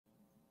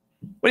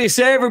What do you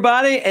say,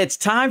 everybody? It's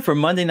time for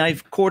Monday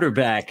Night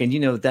Quarterback, and you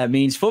know what that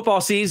means.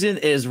 Football season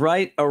is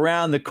right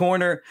around the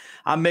corner.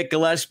 I'm Mick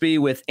Gillespie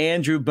with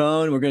Andrew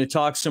Bone. We're going to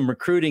talk some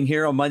recruiting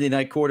here on Monday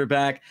Night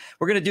Quarterback.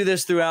 We're going to do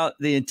this throughout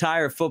the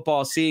entire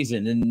football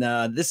season,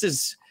 and this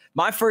is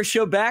my first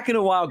show back in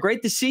a while.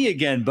 Great to see you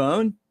again,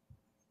 Bone.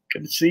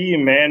 Good to see you,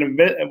 man.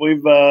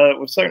 We've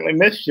certainly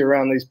missed you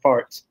around these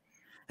parts.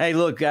 Hey,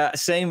 look,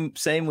 same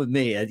with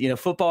me.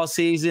 Football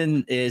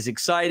season is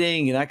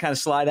exciting, and I kind of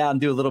slide out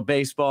and do a little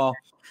baseball.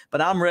 But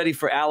I'm ready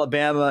for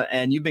Alabama,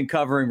 and you've been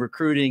covering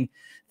recruiting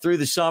through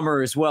the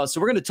summer as well. So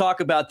we're going to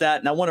talk about that,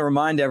 and I want to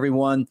remind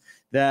everyone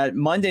that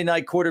Monday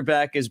Night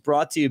Quarterback is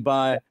brought to you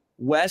by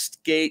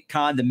Westgate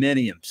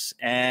Condominiums.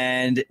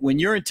 And when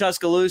you're in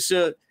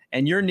Tuscaloosa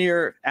and you're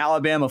near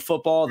Alabama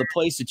football, the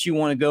place that you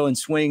want to go and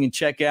swing and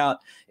check out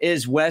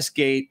is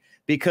Westgate,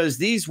 because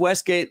these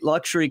Westgate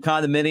luxury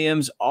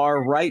condominiums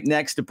are right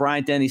next to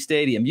Bryant-Denny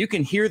Stadium. You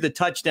can hear the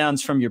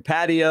touchdowns from your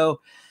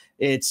patio.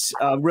 It's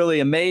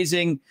really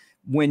amazing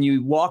when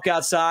you walk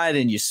outside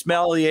and you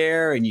smell the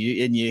air and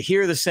you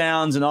hear the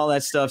sounds and all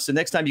that stuff. So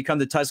next time you come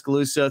to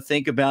Tuscaloosa,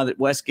 think about it,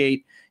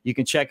 Westgate. You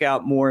can check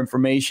out more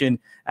information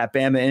at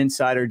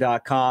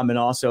BamaInsider.com and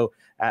also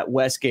at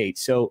Westgate.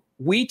 So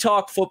we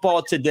talk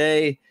football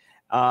today,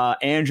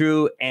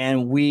 Andrew,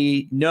 and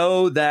we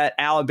know that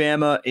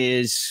Alabama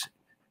is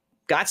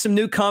got some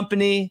new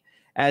company,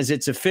 as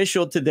it's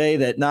official today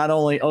that not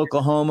only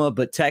Oklahoma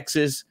but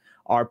Texas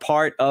are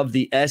part of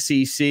the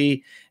SEC.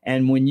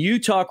 And when you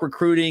talk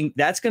recruiting,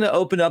 that's going to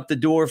open up the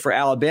door for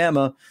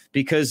Alabama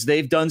because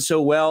they've done so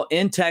well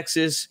in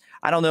Texas.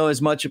 I don't know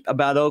as much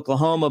about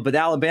Oklahoma, but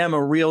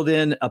Alabama reeled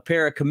in a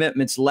pair of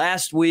commitments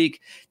last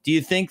week. Do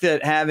you think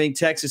that having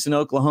Texas and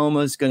Oklahoma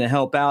is going to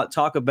help out?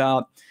 Talk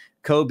about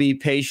Kobe,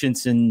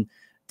 Patience, and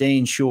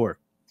Dayne Shor.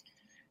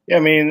 Yeah,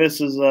 I mean,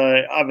 this is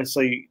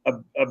obviously a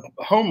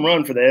home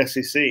run for the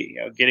SEC,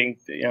 getting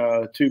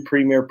two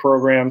premier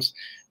programs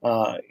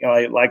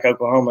like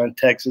Oklahoma and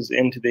Texas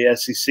into the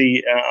SEC.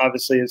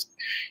 Obviously, is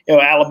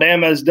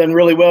Alabama has done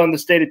really well in the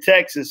state of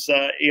Texas.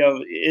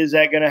 Is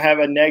that going to have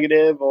a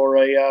negative or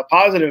a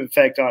positive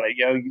effect on it?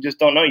 You just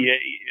don't know.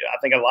 I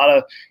think a lot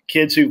of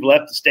kids who've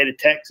left the state of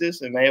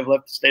Texas and may have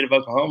left the state of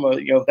Oklahoma,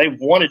 they've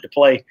wanted to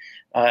play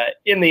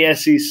in the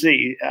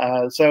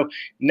SEC. So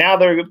now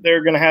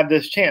they're going to have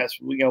this chance.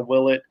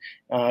 Will it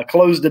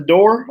close the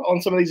door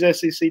on some of these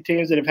SEC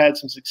teams that have had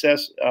some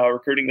success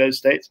recruiting those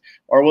states,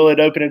 or will it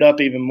open it up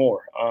even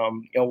more?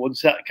 We'll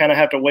just kind of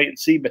have to wait and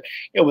see. But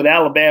with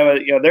Alabama,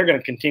 they're going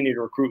to continue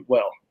to recruit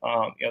well.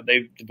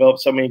 They've developed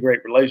so many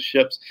great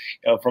relationships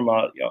from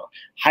a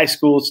high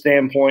school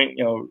standpoint.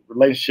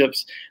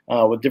 Relationships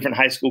with different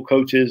high school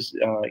coaches.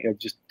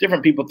 Just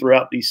different people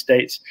throughout these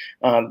states.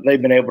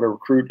 They've been able to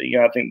recruit.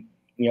 I think.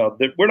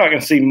 We're not going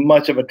to see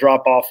much of a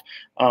drop off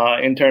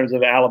in terms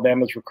of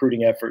Alabama's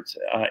recruiting efforts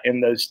in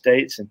those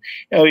states, and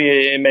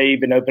it may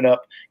even open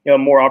up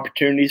more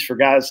opportunities for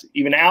guys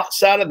even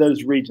outside of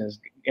those regions.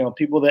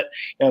 People that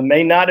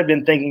may not have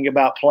been thinking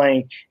about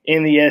playing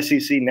in the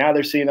SEC. Now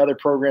they're seeing other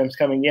programs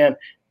coming in.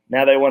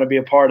 Now they want to be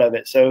a part of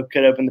it, so it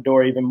could open the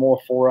door even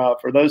more for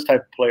those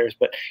type of players.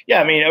 But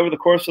yeah, I mean, over the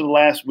course of the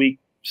last week,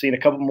 seen a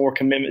couple more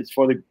commitments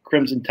for the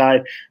Crimson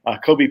Tide.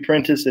 Kobe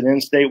Prentice, an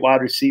in-state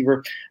wide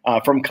receiver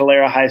from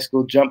Calera High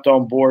School, jumped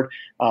on board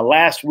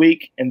last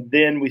week. And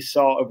then we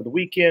saw over the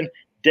weekend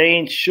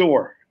Dayne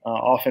Shor,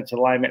 offensive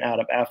lineman out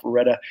of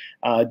Alpharetta,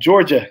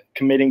 Georgia,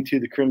 committing to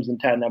the Crimson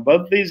Tide. Now,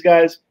 both of these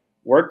guys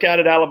worked out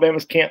at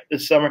Alabama's camp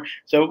this summer.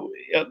 So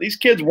these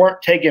kids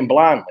weren't taken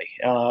blindly.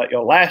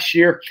 Last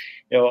year,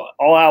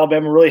 all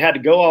Alabama really had to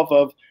go off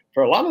of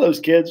for a lot of those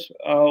kids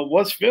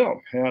was film.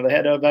 They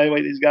had to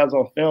evaluate these guys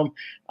on film.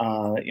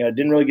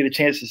 Didn't really get a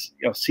chance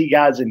to see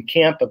guys in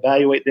camp,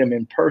 evaluate them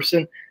in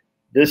person.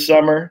 This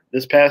summer,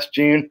 this past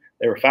June,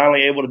 they were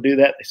finally able to do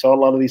that. They saw a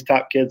lot of these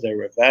top kids. They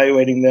were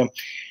evaluating them.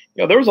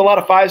 There was a lot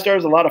of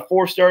 5-stars, a lot of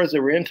 4-stars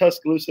that were in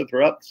Tuscaloosa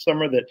throughout the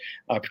summer that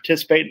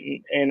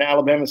participated in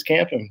Alabama's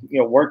camp and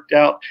worked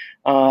out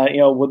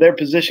with their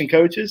position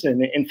coaches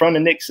and in front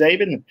of Nick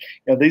Saban.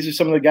 These are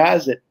some of the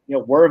guys that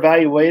were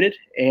evaluated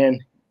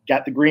and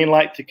got the green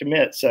light to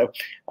commit. So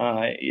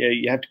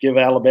you have to give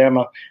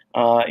Alabama,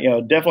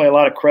 definitely a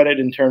lot of credit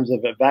in terms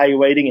of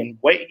evaluating and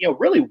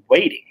really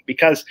waiting,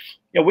 because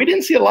we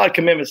didn't see a lot of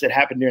commitments that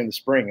happened during the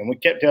spring, and we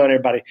kept telling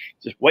everybody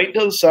just wait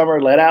until the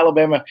summer, let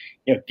Alabama,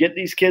 get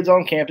these kids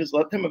on campus,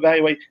 let them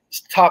evaluate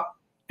this top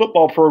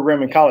football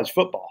program in college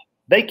football.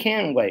 They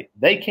can wait.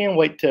 They can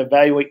wait to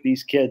evaluate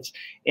these kids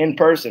in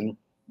person,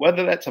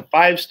 whether that's a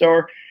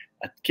 5-star,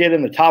 a kid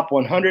in the top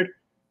 100.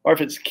 Or if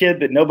it's a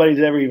kid that nobody's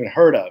ever even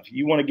heard of.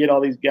 You want to get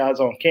all these guys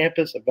on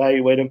campus,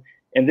 evaluate them,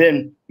 and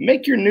then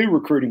make your new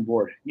recruiting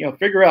board.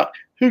 Figure out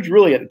who's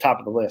really at the top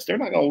of the list. They're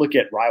not going to look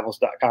at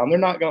rivals.com. They're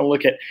not going to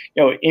look at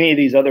any of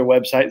these other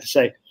websites and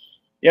say,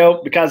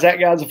 because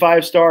that guy's a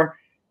 5-star,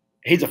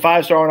 he's a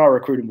 5-star on our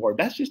recruiting board.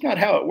 That's just not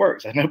how it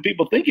works. I know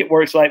people think it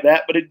works like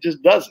that, but it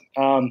just doesn't.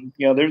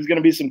 There's going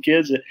to be some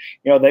kids that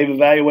they've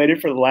evaluated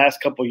for the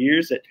last couple of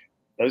years that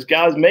those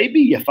guys may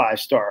be a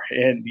 5-star,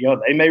 and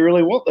they may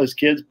really want those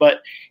kids,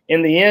 but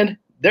in the end,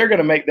 they're going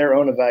to make their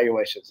own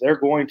evaluations. They're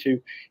going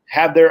to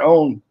have their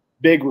own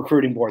big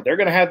recruiting board. They're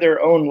going to have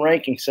their own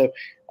ranking. So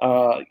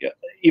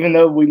even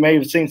though we may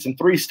have seen some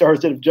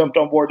 3-stars that have jumped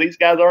on board, these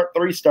guys aren't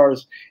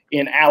 3-stars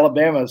in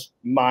Alabama's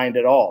mind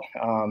at all.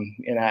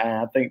 And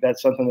I think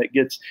that's something that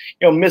gets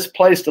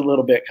misplaced a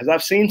little bit, because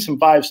I've seen some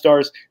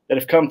 5-stars that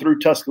have come through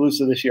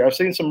Tuscaloosa this year. I've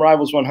seen some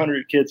Rivals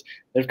 100 kids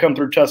that have come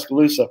through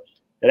Tuscaloosa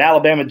that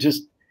Alabama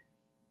just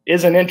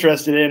isn't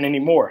interested in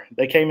anymore.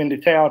 They came into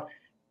town,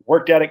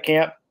 worked out at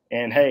camp,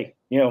 and hey,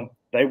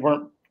 they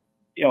weren't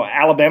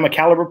Alabama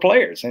caliber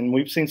players. And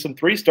we've seen some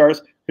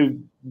 3-stars who've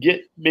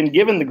been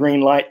given the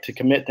green light to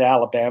commit to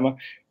Alabama.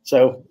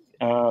 So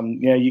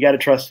you got to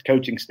trust the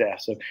coaching staff.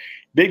 So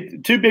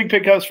two big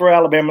pickups for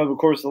Alabama, of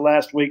course, the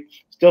last week.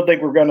 Still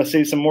think we're going to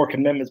see some more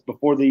commitments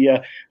before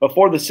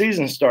the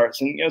season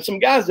starts. And some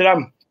guys that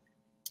I'm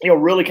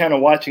really kind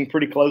of watching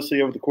pretty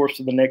closely over the course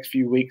of the next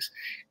few weeks.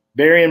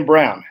 Darien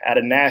Brown out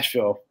of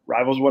Nashville,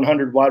 Rivals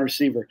 100 wide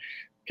receiver.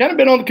 Kind of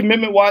been on the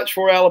commitment watch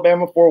for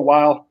Alabama for a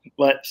while,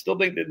 but still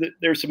think that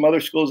there's some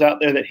other schools out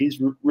there that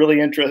he's really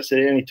interested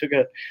in. He took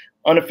an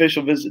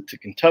unofficial visit to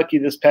Kentucky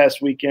this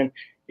past weekend.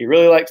 He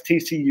really likes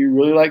TCU,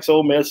 really likes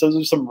Ole Miss. Those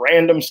are some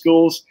random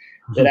schools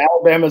that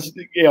Alabama's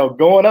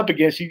going up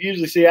against. You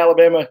usually see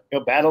Alabama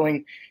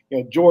battling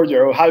Georgia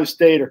or Ohio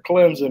State or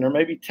Clemson or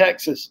maybe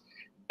Texas,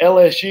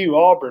 LSU,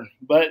 Auburn,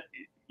 but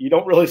you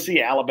don't really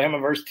see Alabama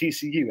versus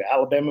TCU,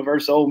 Alabama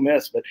versus Ole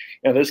Miss. But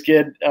this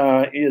kid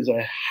is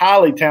a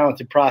highly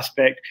talented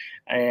prospect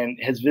and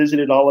has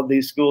visited all of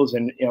these schools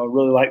and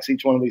really likes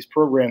each one of these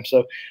programs.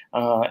 So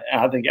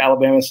I think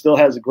Alabama still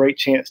has a great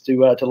chance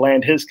to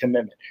land his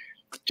commitment.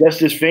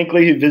 Justice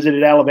Finkley, who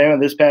visited Alabama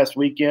this past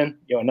weekend,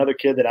 another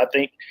kid that I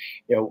think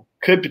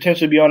could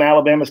potentially be on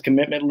Alabama's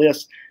commitment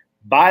list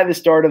by the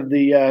start of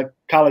the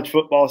college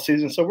football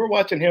season. So we're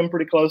watching him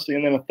pretty closely.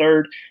 And then a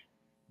third,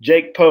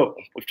 Jake Pope.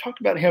 We've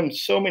talked about him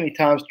so many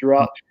times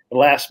throughout the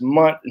last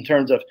month in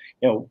terms of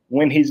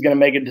when he's going to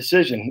make a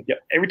decision.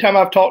 Every time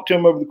I've talked to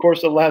him over the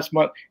course of the last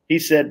month, he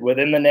said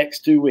within the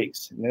next 2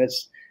 weeks. And then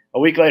it's a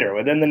week later,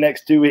 within the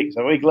next 2 weeks,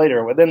 a week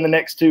later, within the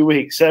next 2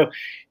 weeks. So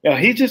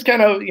he's just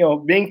kind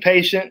of being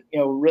patient.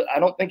 I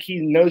don't think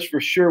he knows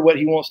for sure what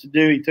he wants to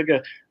do. He took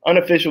an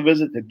unofficial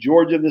visit to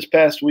Georgia this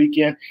past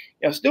weekend.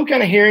 Still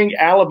kind of hearing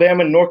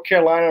Alabama and North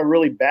Carolina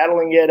really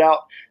battling it out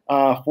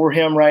for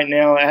him right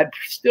now. I'd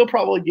still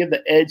probably give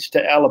the edge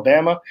to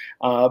Alabama,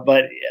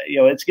 but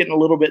it's getting a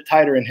little bit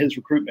tighter in his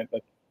recruitment.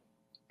 But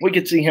we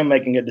could see him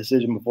making a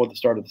decision before the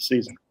start of the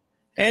season.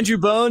 Andrew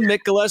Bone,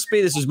 Mick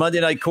Gillespie. This is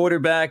Monday Night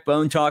Quarterback.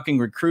 Bone talking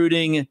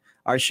recruiting.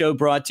 Our show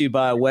brought to you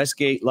by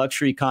Westgate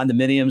Luxury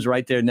Condominiums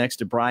right there next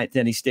to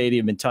Bryant-Denny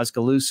Stadium in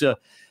Tuscaloosa.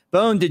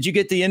 Bone, did you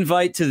get the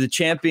invite to the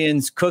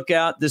Champions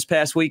Cookout this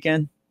past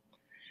weekend?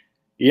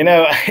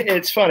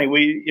 It's funny.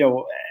 We,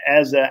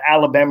 as an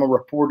Alabama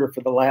reporter for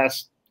the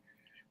last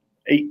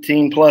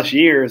 18 plus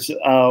years,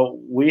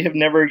 we have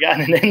never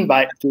gotten an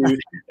invite to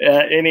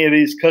any of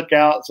these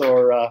cookouts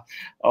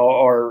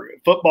or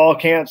football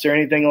camps or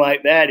anything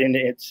like that. And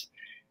it's,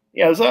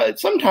 so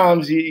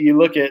sometimes you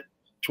look at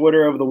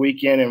Twitter over the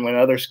weekend, and when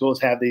other schools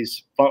have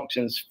these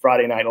functions,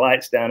 Friday Night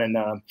Lights down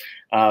in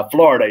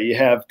Florida, you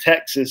have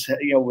Texas,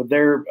 with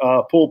their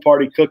pool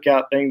party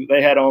cookout thing that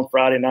they had on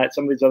Friday night,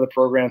 some of these other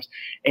programs,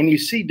 and you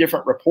see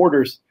different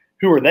reporters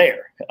who are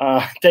there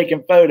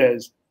taking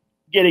photos,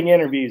 getting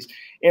interviews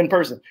in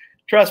person.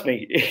 Trust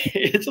me,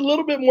 it's a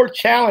little bit more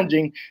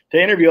challenging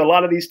to interview a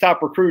lot of these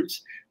top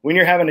recruits when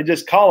you're having to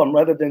just call them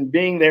rather than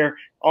being there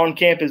on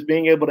campus,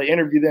 being able to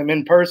interview them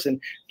in person.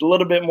 It's a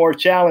little bit more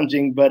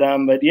challenging, but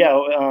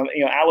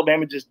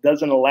Alabama just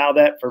doesn't allow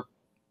that for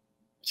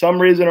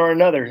some reason or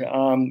another.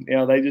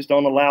 They just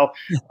don't allow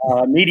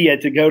media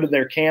to go to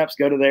their camps,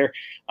 go to their,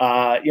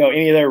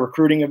 any of their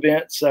recruiting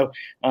events. So,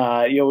 we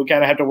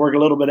kind of have to work a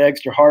little bit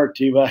extra hard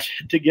to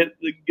get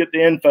the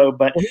info.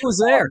 But who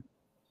was there?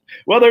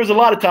 Well, there was a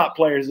lot of top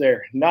players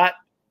there.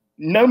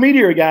 No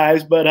meteor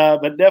guys, but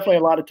definitely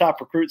a lot of top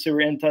recruits who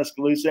were in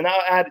Tuscaloosa. And I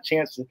had a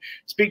chance to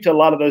speak to a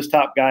lot of those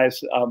top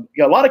guys.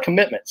 A lot of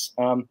commitments.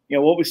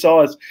 What we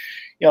saw is,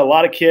 a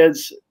lot of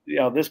kids,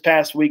 this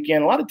past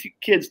weekend, a lot of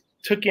kids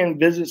took in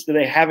visits that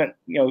they haven't,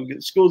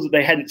 schools that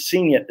they hadn't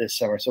seen yet this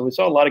summer. So we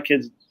saw a lot of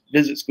kids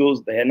visit schools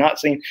that they had not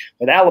seen.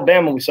 With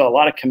Alabama, we saw a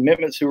lot of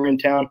commitments who were in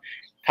town.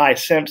 Ty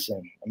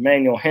Simpson,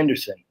 Emmanuel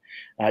Henderson,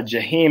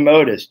 Jaheim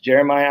Otis,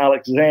 Jeremiah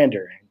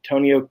Alexander,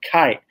 Antonio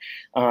Kite,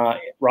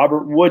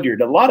 Robert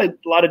Woodyard, a lot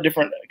of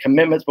different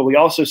commitments, but we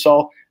also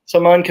saw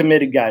some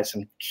uncommitted guys,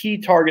 some key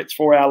targets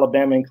for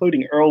Alabama,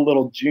 including Earl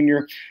Little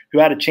Jr., who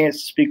I had a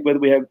chance to speak with.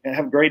 We have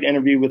a great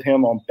interview with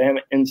him on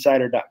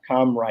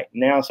BamaInsider.com right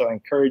now, so I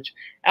encourage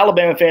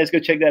Alabama fans to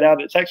go check that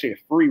out. It's actually a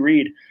free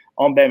read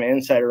on Bama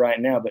Insider right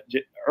now. But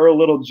Earl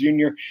Little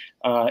Jr.,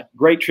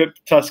 great trip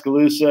to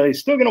Tuscaloosa. He's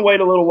still going to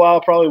wait a little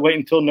while, probably wait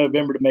until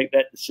November to make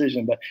that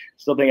decision, but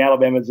still think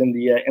Alabama's in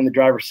the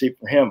driver's seat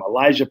for him.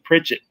 Elijah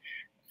Pritchett,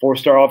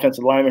 4-star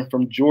offensive lineman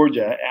from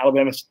Georgia.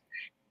 Alabama's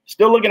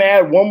still looking to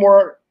add one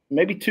more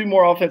maybe 2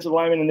 more offensive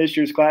linemen in this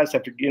year's class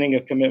after getting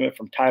a commitment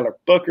from Tyler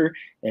Booker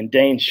and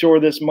Dayne Shor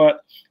this month.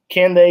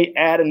 Can they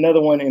add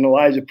another one in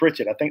Elijah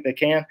Pritchett? I think they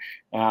can,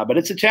 but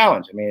it's a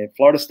challenge. I mean,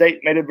 Florida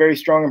State made a very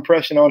strong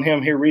impression on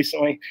him here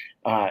recently.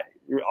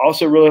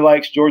 Also really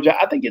likes Georgia.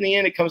 I think in the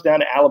end it comes down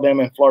to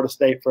Alabama and Florida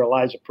State for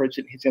Elijah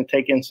Pritchett. He's going to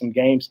take in some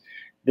games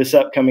this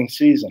upcoming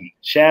season.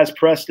 Chaz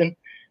Preston,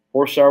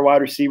 4-star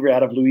wide receiver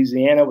out of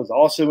Louisiana, was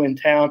also in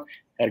town.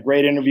 Had a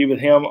great interview with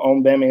him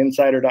on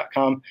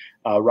BamaInsider.com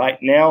right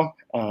now.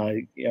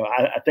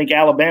 I think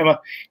Alabama,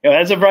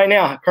 as of right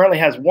now, currently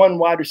has 1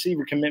 wide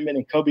receiver commitment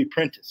in Kobe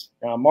Prentice.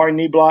 Now, Amari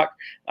Niblock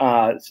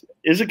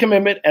is a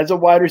commitment as a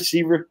wide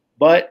receiver,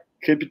 but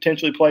could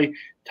potentially play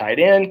tight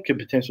end, could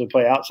potentially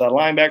play outside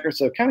linebacker.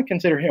 So kind of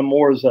consider him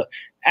more as an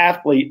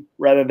athlete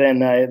rather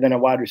than a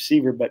wide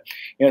receiver. But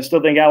I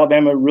still think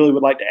Alabama really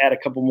would like to add a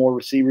couple more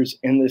receivers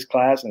in this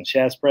class. And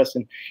Chaz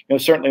Preston,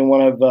 certainly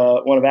one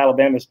of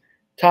Alabama's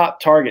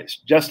top targets.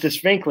 Justice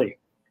Finkley,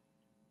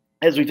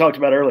 as we talked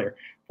about earlier,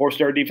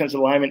 4-star defensive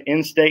lineman,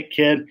 in-state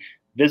kid,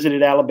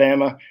 visited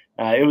Alabama.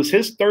 It was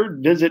his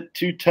 3rd visit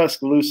to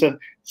Tuscaloosa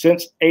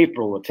since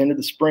April. Attended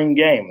the spring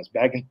game, was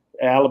back in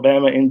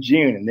Alabama in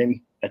June, and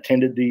then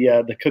attended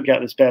the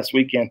cookout this past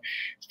weekend.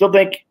 Still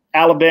think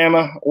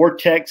Alabama or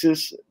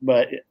Texas,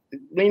 but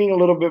leaning a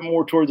little bit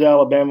more towards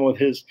Alabama with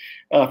his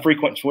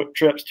frequent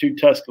trips to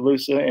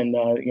Tuscaloosa, and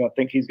I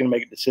think he's going to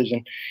make a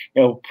decision,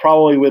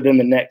 probably within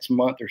the next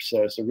month or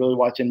so. So really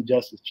watching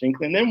Justice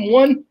Finkley. And then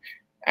one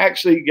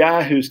actually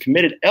guy who's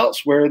committed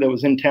elsewhere that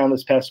was in town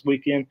this past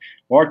weekend,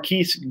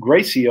 Marquise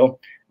Gracio.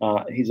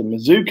 He's a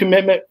Mizzou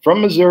commitment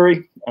from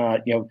Missouri.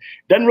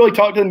 Doesn't really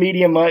talk to the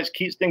media much,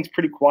 keeps things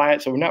pretty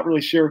quiet. So we're not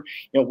really sure,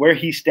 where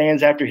he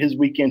stands after his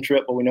weekend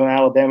trip. But we know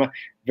Alabama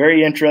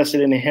very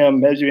interested in him,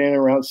 measured in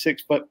around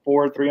 6'4",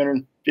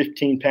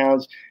 315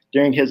 pounds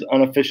during his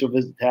unofficial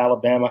visit to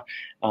Alabama.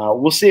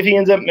 We'll see if he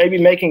ends up maybe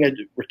making a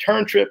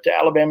return trip to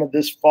Alabama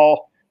this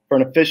fall for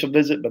an official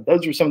visit. But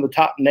those were some of the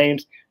top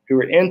names who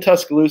were in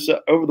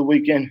Tuscaloosa over the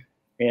weekend.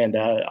 And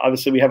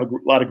obviously we have a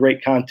lot of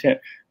great content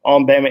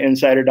on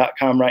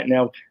BamaInsider.com right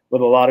now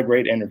with a lot of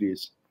great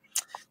interviews.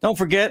 Don't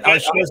forget, our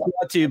show is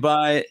brought to you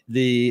by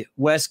the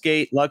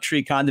Westgate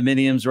Luxury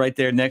Condominiums right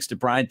there next to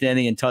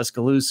Bryant-Denny in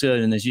Tuscaloosa.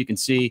 And as you can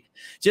see,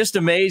 just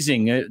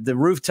amazing. The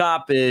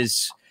rooftop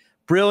is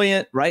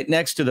brilliant right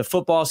next to the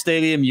football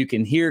stadium. You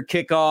can hear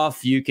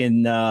kickoff. You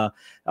can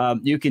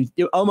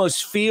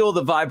almost feel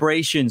the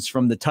vibrations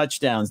from the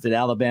touchdowns that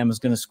Alabama's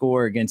going to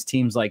score against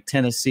teams like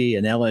Tennessee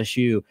and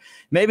LSU.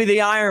 Maybe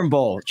the Iron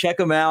Bowl. Check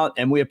them out,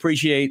 and we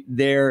appreciate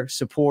their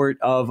support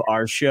of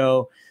our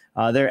show.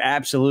 They're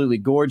absolutely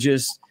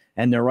gorgeous,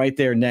 and they're right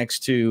there next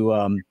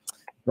to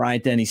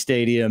Bryant-Denny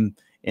Stadium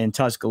in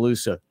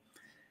Tuscaloosa.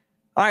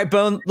 All right,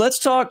 Bone, let's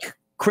talk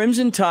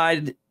Crimson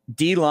Tide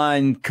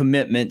D-line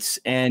commitments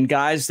and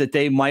guys that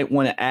they might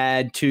want to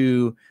add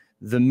to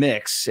the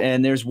mix.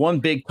 And there's one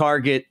big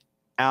target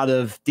out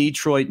of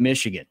Detroit,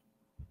 Michigan.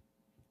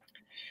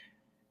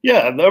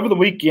 Yeah, over the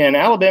weekend,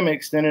 Alabama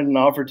extended an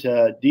offer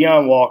to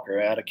Deion Walker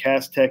out of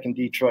Cass Tech in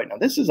Detroit. Now,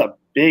 this is a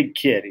big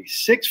kid.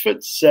 He's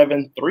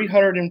 6'7",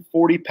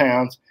 340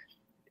 pounds.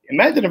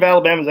 Imagine if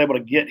Alabama was able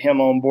to get him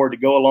on board to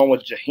go along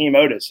with Jaheim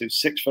Otis, who's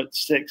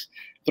 6'6",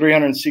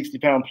 360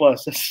 pound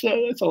plus. That's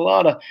a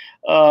lot of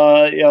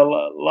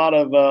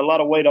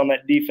weight on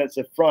that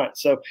defensive front.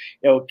 So,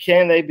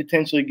 can they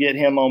potentially get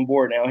him on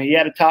board? Now, he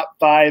had a top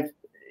 5,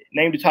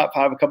 named a top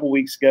 5 a couple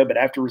weeks ago, but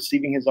after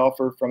receiving his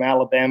offer from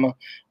Alabama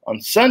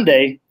on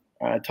Sunday,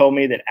 told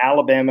me that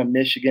Alabama,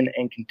 Michigan,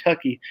 and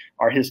Kentucky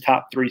are his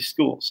top 3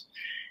 schools.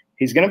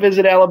 He's going to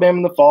visit Alabama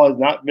in the fall. He's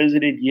not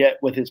visited yet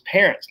with his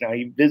parents. Now,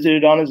 he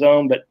visited on his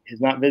own, but he's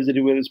not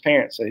visited with his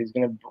parents. So he's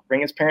going to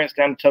bring his parents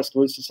down to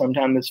Tuscaloosa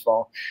sometime this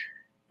fall.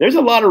 There's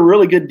a lot of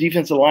really good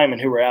defensive linemen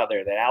who are out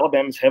there that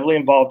Alabama's heavily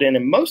involved in.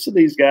 And most of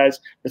these guys,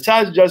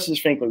 besides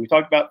Justice Finkley, we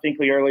talked about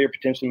Finkley earlier,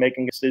 potentially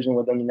making a decision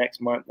with him next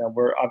month. Now,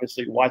 we're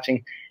obviously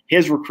watching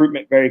his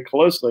recruitment very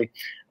closely.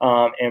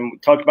 And we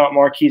talked about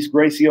Marquise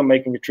Gracio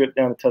making a trip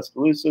down to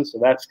Tuscaloosa. So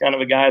that's kind of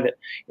a guy that,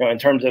 in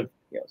terms of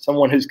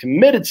someone who's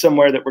committed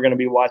somewhere that we're going to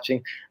be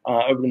watching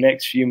over the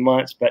next few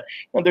months. But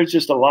there's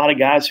just a lot of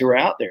guys who are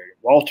out there.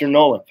 Walter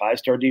Nolan,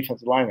 5-star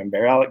defensive lineman.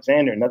 Bear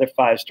Alexander, another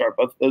 5-star.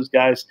 Both of those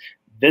guys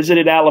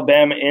visited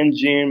Alabama in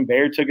June.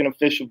 Bear took an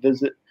official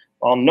visit,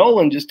 while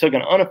Nolan just took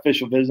an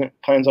unofficial visit,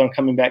 plans on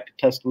coming back to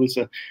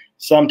Tuscaloosa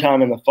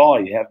sometime in the fall.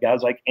 You have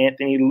guys like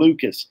Anthony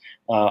Lucas,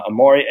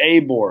 Amari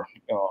Abor,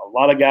 a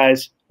lot of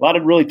guys, a lot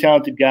of really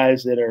talented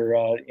guys that are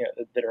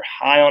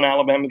high on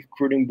Alabama's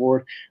recruiting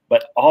board,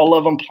 but all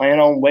of them plan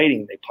on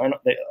waiting. A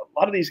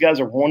lot of these guys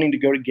are wanting to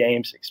go to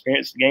games,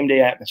 experience the game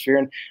day atmosphere.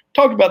 And we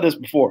talked about this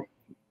before.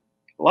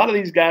 A lot of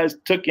these guys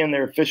took in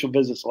their official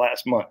visits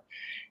last month.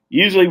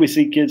 Usually we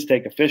see kids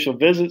take official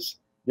visits,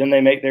 then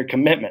they make their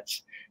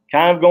commitments.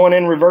 Kind of going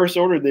in reverse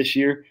order this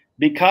year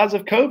because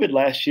of COVID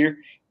last year.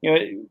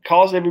 It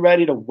caused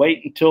everybody to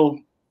wait until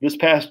this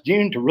past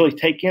June to really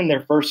take in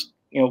their first,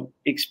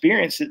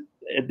 experience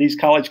at these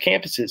college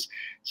campuses.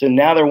 So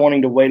now they're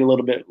wanting to wait a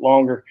little bit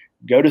longer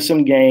go to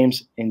some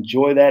games,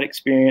 enjoy that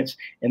experience,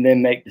 and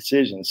then make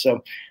decisions.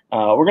 So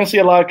we're going to see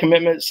a lot of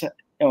commitments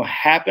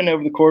happen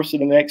over the course of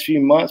the next few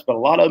months, but a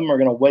lot of them are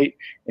going to wait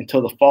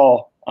until the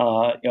fall,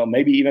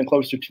 maybe even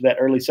closer to that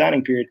early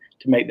signing period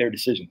to make their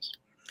decisions.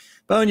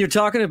 Bone, you're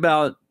talking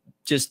about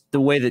just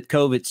the way that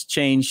COVID's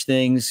changed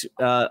things.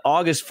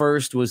 August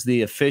 1st was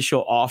the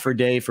official offer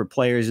day for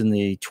players in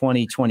the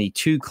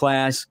 2022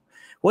 class.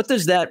 What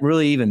does that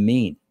really even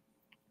mean?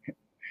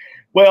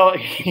 Well,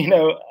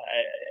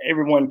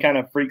 everyone kind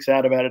of freaks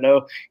out about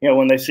it.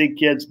 When they see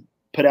kids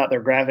put out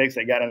their graphics,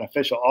 they got an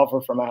official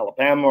offer from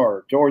Alabama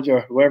or Georgia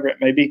or whoever it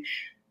may be.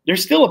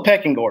 There's still a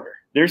pecking order.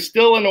 There's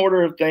still an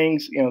order of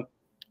things.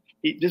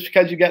 Just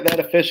because you got that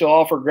official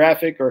offer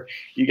graphic or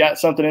you got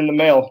something in the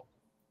mail,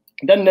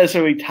 it doesn't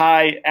necessarily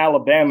tie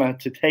Alabama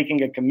to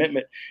taking a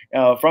commitment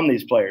from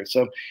these players.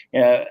 So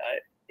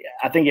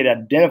I think it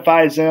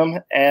identifies them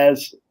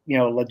as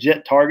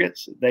legit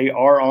targets. They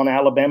are on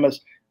Alabama's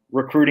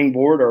recruiting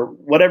board or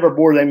whatever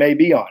board they may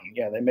be on.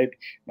 They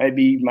may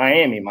be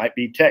Miami, might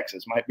be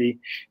Texas, might be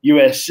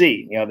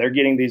USC. They're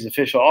getting these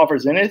official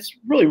offers, and it's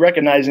really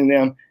recognizing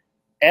them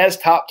as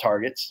top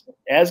targets,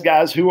 as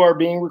guys who are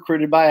being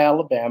recruited by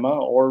Alabama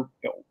or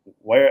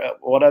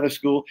what other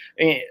school,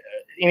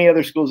 any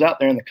other schools out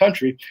there in the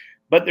country.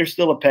 But there's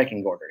still a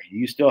pecking order.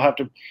 You still have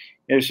to.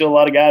 There's still a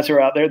lot of guys who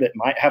are out there that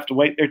might have to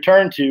wait their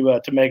turn to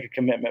make a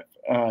commitment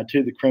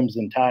to the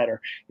Crimson Tide,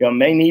 or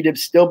may need to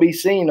still be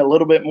seen a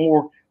little bit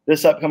more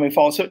this upcoming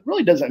fall. So it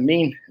really doesn't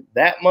mean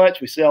that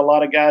much. We see a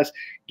lot of guys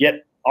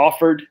get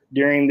offered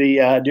during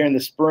the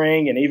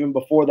spring and even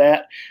before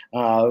that.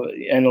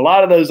 And a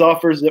lot of those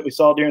offers that we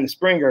saw during the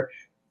spring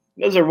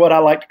those are what I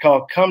like to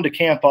call come to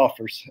camp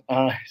offers.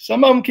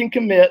 Some of them can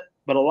commit,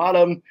 but a lot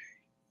of them,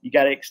 you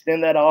got to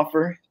extend that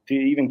offer to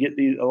even get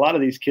a lot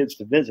of these kids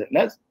to visit. And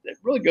that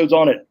really goes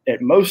on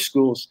at most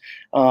schools.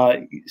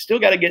 You still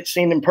got to get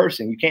seen in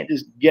person. You can't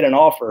just get an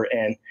offer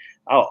and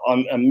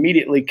I'll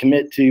immediately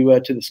commit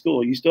to the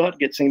school. You still have to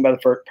get seen by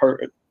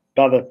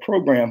the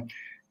program.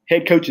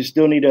 Head coaches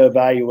still need to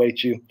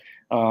evaluate you.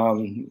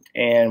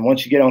 And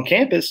once you get on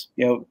campus,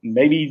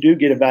 maybe you do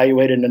get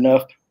evaluated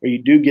enough where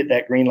you do get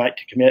that green light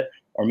to commit,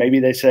 or maybe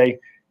they say,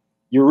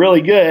 you're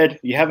really good,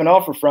 you have an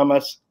offer from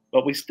us,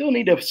 but we still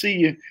need to see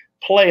you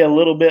play a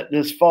little bit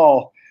this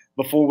fall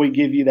before we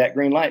give you that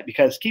green light.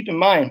 Because keep in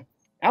mind,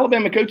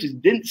 Alabama coaches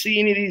didn't see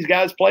any of these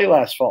guys play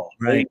last fall.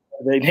 Right.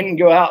 They didn't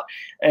go out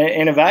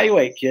and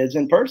evaluate kids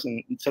in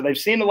person. So they've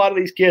seen a lot of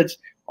these kids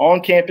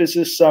on campus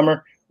this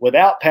summer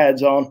without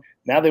pads on.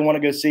 Now they want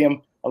to go see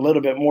them a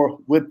little bit more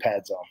with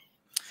pads on.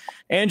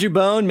 Andrew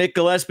Bone, Mick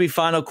Gillespie,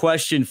 final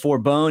question for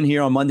Bone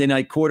here on Monday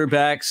Night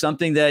Quarterback,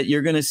 something that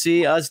you're going to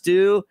see us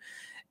do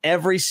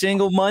every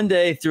single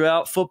Monday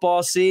throughout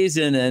football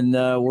season. And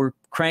we're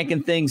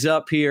cranking things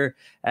up here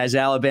as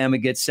Alabama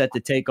gets set to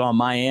take on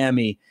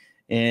Miami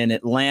in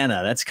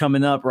Atlanta. That's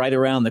coming up right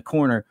around the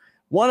corner.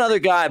 One other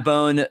guy,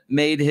 Bone,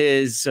 made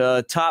his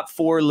top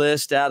 4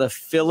 list out of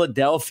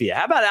Philadelphia.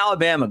 How about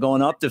Alabama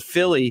going up to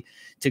Philly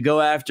to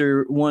go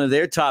after one of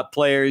their top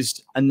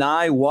players,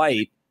 Enai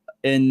White,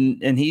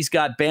 and he's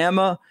got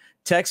Bama,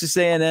 Texas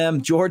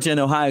A&M, Georgia, and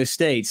Ohio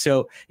State.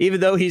 So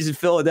even though he's in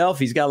Philadelphia,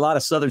 he's got a lot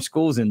of Southern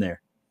schools in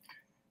there.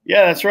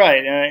 Yeah, that's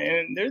right.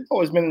 And there's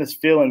always been this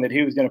feeling that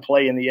he was going to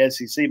play in the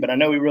SEC, but I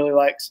know he really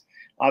likes,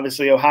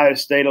 obviously, Ohio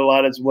State a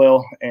lot as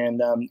well.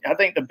 And I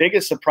think the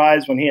biggest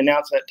surprise when he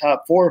announced that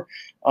top 4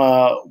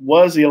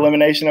 was the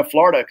elimination of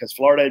Florida, because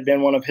Florida had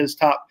been one of his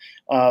top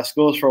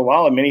schools for a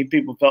while, and many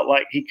people felt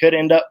like he could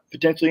end up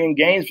potentially in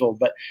Gainesville.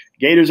 But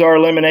Gators are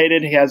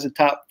eliminated. He has a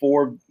top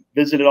 4,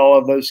 visited all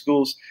of those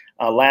schools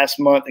last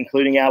month,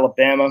 including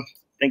Alabama.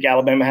 I think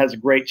Alabama has a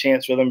great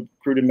chance with him,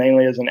 recruited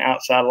mainly as an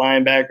outside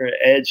linebacker,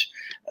 edge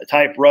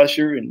type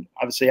rusher. And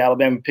obviously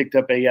Alabama picked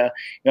up a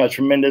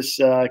tremendous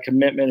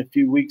commitment a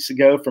few weeks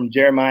ago from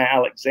Jeremiah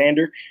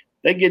Alexander.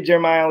 They get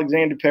Jeremiah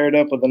Alexander paired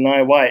up with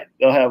Enai White,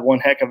 they'll have one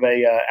heck of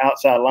a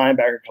outside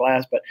linebacker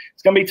class, but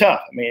it's going to be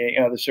tough. I mean,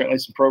 there's certainly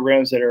some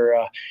programs that are,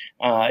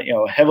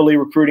 heavily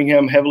recruiting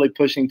him, heavily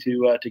pushing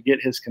to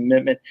get his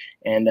commitment,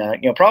 and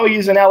probably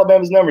using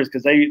Alabama's numbers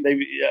because they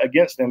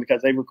against them,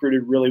 because they've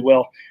recruited really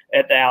well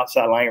at the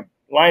outside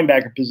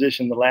linebacker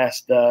position the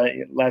last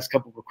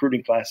couple of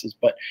recruiting classes.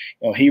 But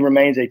he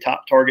remains a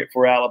top target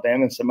for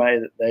Alabama and somebody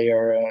that they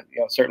are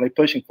certainly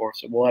pushing for.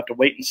 So we'll have to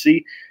wait and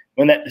see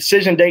when that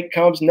decision date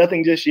comes.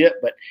 Nothing just yet,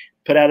 but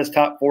put out his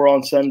top 4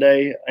 on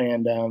Sunday,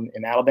 and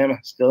Alabama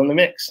still in the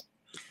mix.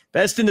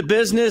 Best in the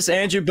business,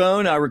 Andrew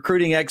Bone, our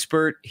recruiting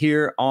expert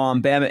here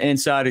on Bama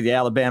Insider, the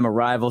Alabama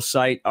rival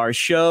site. Our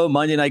show,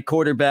 Monday Night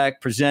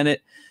Quarterback,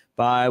 presented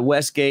by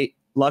Westgate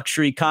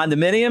Luxury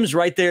Condominiums,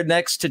 right there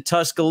next to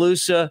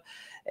Tuscaloosa.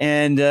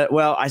 And,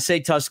 I say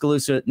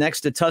Tuscaloosa,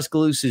 next to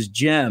Tuscaloosa's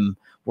gem,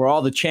 where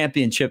all the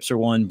championships are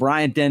won,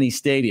 Bryant-Denny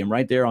Stadium,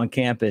 right there on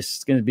campus.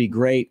 It's going to be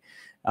great.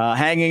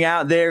 Hanging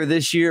out there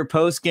this year,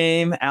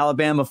 post-game,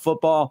 Alabama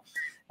football,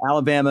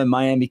 Alabama and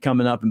Miami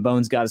coming up, and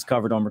Bone's got us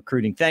covered on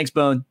recruiting. Thanks,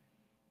 Bone.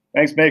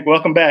 Thanks, Mick.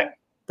 Welcome back.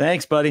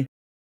 Thanks, buddy.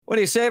 What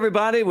do you say,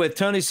 everybody? With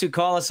Tony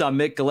Tsoukalas, I'm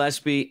Mick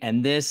Gillespie,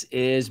 and this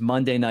is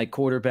Monday Night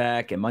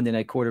Quarterback. And Monday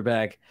Night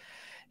Quarterback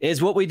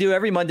is what we do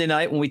every Monday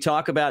night when we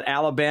talk about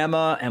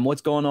Alabama and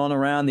what's going on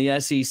around the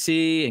SEC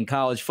and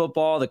college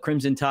football. The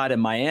Crimson Tide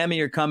and Miami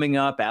are coming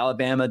up.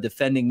 Alabama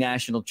defending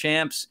national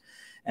champs.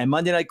 And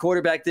Monday Night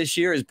Quarterback this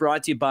year is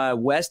brought to you by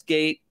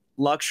Westgate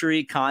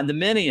Luxury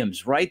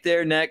Condominiums, right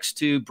there next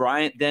to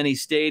Bryant-Denny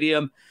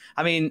Stadium.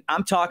 I mean,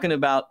 I'm talking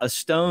about a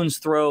stone's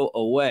throw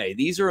away.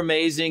 These are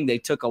amazing. They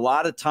took a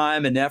lot of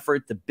time and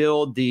effort to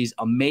build these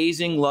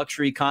amazing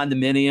luxury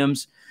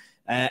condominiums,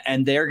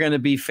 and they're going to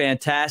be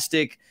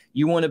fantastic.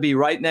 You want to be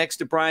right next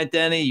to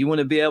Bryant-Denny. You want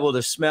to be able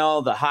to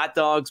smell the hot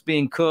dogs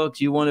being cooked.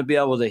 You want to be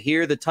able to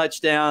hear the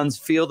touchdowns,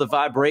 feel the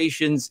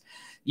vibrations.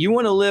 You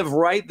want to live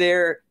right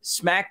there,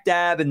 smack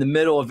dab in the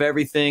middle of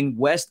everything.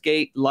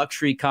 Westgate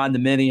Luxury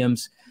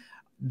Condominiums.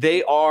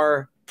 They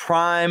are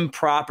prime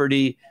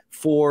property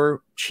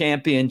for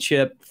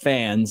championship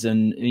fans.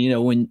 And, you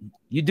know, when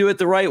you do it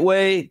the right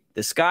way,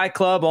 the Sky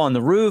Club on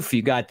the roof,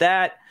 you got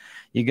that.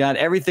 You got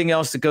everything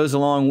else that goes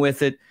along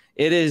with it.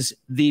 It is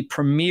the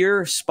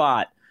premier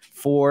spot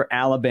for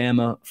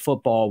Alabama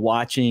football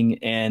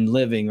watching and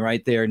living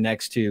right there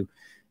next to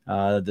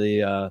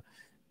the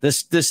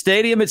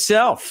stadium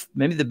itself,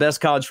 maybe the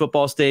best college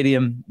football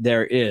stadium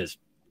there is.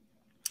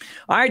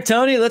 All right,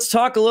 Tony, let's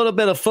talk a little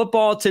bit of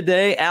football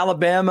today.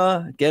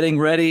 Alabama getting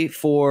ready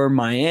for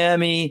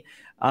Miami.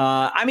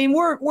 I mean,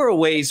 we're a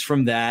ways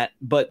from that,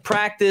 but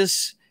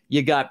practice,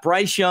 you got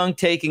Bryce Young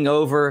taking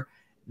over.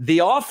 The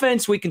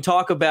offense we can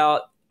talk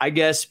about, I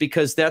guess,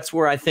 because that's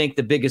where I think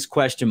the biggest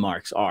question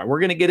marks are. We're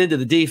going to get into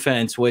the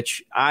defense,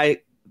 which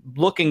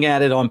looking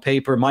at it on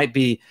paper, might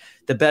be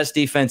the best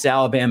defense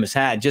Alabama's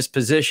had, just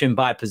position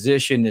by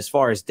position as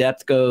far as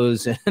depth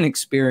goes and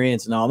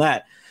experience and all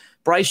that.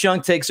 Bryce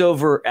Young takes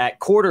over at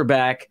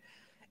quarterback,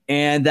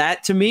 and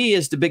that, to me,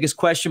 is the biggest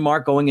question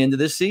mark going into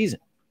this season.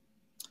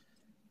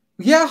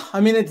 Yeah, I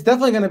mean, it's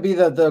definitely going to be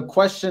the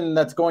question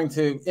that's going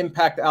to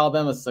impact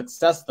Alabama's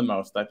success the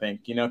most, I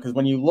think, because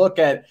when you look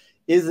at,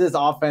 is this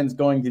offense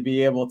going to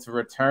be able to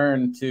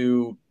return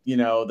to,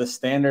 the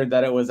standard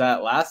that it was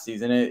at last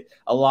season?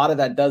 A lot of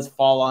that does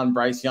fall on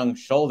Bryce Young's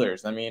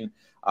shoulders. I mean,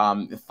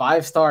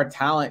 five-star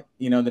talent,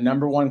 the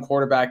number one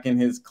quarterback in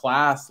his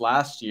class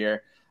last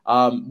year.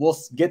 We'll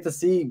get to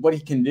see what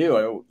he can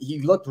do.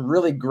 He looked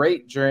really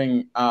great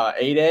during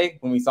A-Day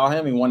when we saw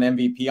him. He won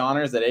MVP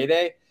honors at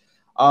A-Day.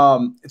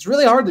 It's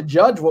really hard to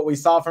judge what we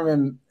saw from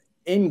him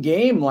in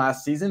game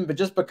last season, but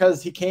just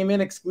because he came in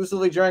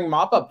exclusively during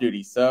mop-up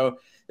duty. So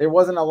there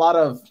wasn't a lot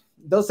of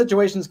those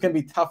situations can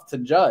be tough to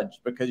judge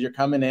because you're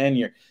coming in,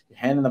 you're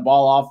handing the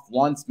ball off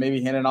once, maybe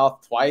handing it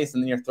off twice,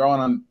 and then you're throwing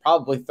on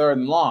probably third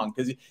and long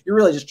because you're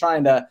really just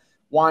trying to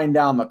wind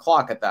down the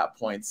clock at that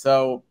point.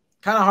 So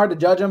kind of hard to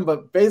judge him,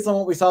 but based on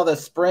what we saw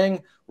this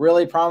spring,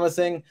 really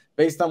promising.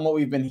 Based on what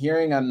we've been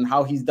hearing on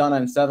how he's done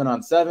on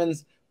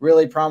 7-on-7s,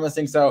 really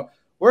promising. So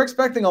we're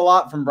expecting a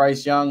lot from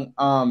Bryce Young.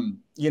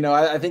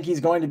 I think he's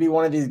going to be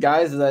one of these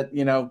guys that,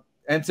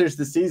 enters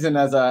the season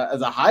as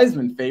a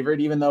Heisman favorite,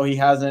 even though he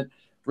hasn't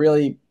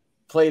really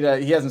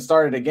he hasn't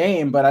started a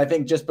game. But I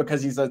think just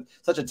because he's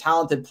such a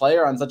talented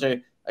player on such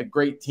a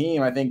great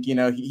team, I think,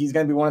 he's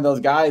going to be one of those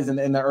guys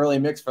in the early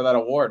mix for that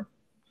award.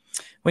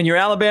 When you're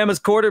Alabama's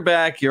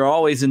quarterback, you're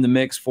always in the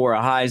mix for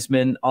a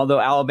Heisman, although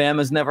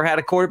Alabama's never had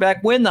a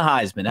quarterback win the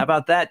Heisman. How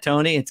about that,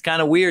 Tony? It's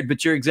kind of weird,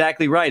 but you're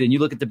exactly right. And you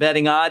look at the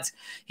betting odds,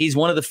 he's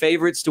one of the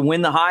favorites to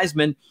win the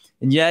Heisman,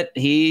 and yet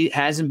he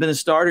hasn't been a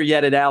starter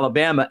yet at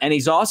Alabama. And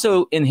he's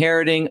also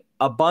inheriting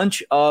a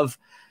bunch of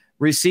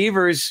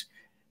receivers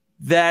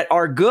that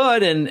are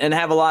good and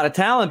have a lot of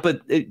talent,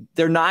 but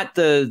they're not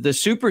the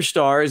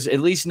superstars, at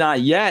least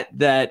not yet,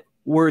 that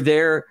were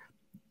there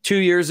 2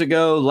 years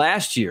ago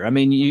last year. I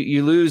mean,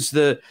 you lose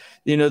the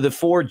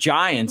four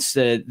giants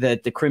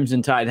that the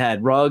Crimson Tide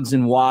had, Ruggs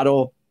and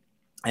Waddle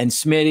and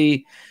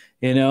Smitty,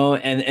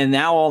 and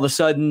now all of a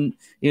sudden,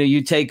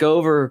 you take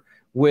over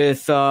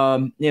with,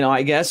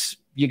 I guess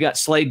you got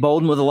Slade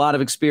Bolden with a lot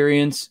of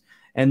experience.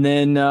 And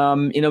then,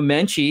 John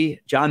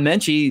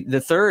Mechie the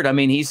third. I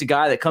mean, he's the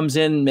guy that comes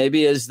in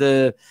maybe as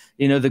the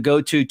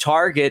go-to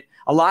target.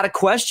 A lot of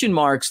question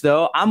marks,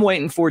 though. I'm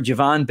waiting for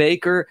Javon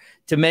Baker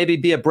to maybe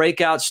be a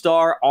breakout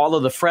star. All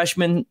of the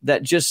freshmen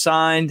that just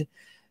signed.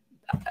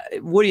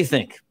 What do you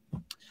think?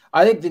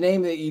 I think the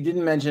name that you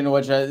didn't mention,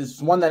 which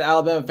is one that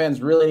Alabama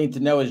fans really need to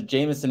know, is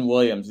Jamison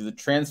Williams. He's a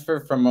transfer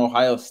from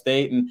Ohio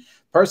State. And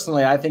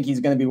personally, I think he's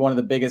going to be one of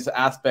the biggest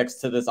aspects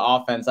to this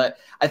offense.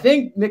 I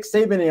think Nick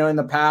Saban, in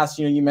the past,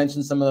 you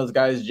mentioned some of those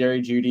guys,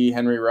 Jerry Jeudy,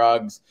 Henry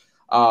Ruggs,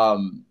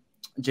 Jalen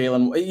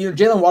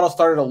Waddle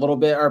started a little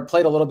bit or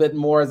played a little bit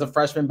more as a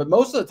freshman, but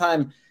most of the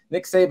time,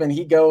 Nick Saban,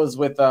 he goes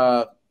with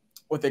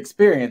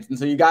experience. And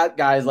so you got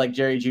guys like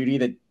Jerry Jeudy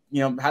that,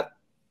 had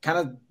kind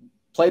of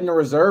played in a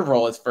reserve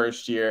role his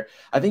first year.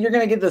 I think you're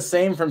going to get the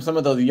same from some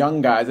of those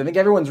young guys. I think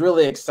everyone's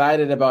really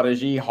excited about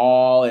Ajee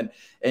Hall and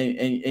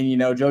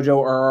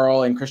JoJo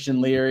Earl and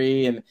Christian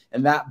Leary and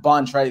that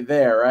bunch right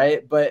there,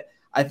 right? But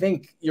I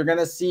think you're going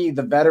to see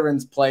the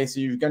veterans play. So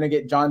you're going to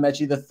get John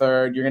Mechie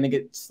III. You're going to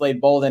get Slade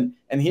Bolden.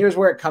 And here's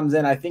where it comes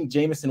in. I think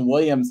Jamison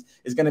Williams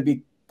is going to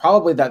be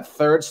probably that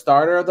third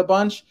starter of the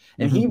bunch.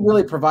 And he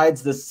really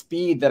provides the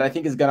speed that I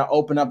think is going to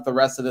open up the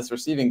rest of this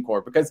receiving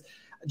corps, because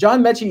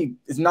John Mechie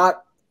is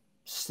not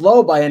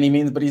slow by any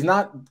means, but he's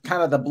not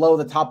kind of the blow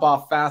the top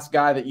off fast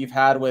guy that you've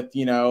had with,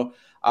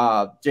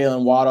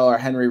 Jalen Waddle or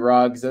Henry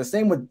Ruggs. The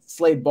same with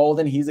Slade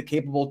Bolden. He's a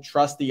capable,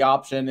 trusty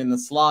option in the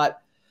slot,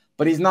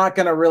 but he's not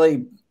going to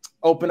really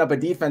open up a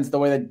defense the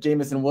way that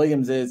Jamison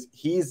Williams is.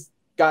 He's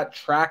got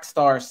track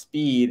star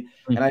speed.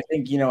 And I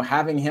think,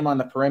 having him on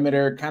the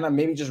perimeter, kind of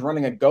maybe just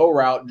running a go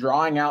route,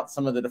 drawing out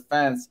some of the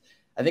defense,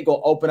 I think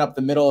will open up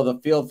the middle of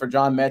the field for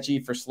John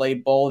Mechie, for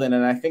Slade Bolden.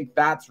 And I think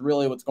that's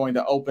really what's going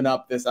to open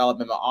up this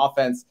Alabama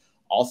offense.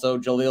 Also,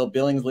 Jaleel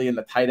Billingsley in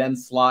the tight end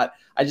slot.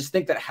 I just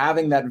think that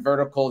having that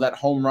vertical, that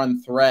home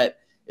run threat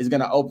is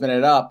going to open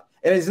it up.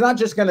 And it's not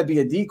just going to be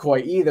a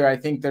decoy either. I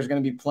think there's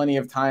going to be plenty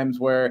of times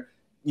where,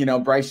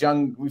 Bryce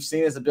Young, we've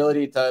seen his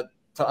ability to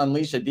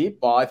unleash a deep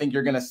ball. I think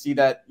you're going to see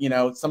that,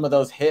 some of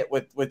those hit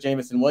with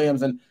Jamison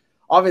Williams. And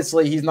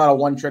obviously he's not a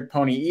one-trick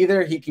pony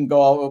either. He can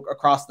go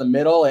across the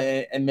middle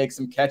and make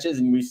some catches.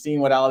 And we've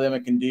seen what Alabama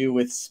can do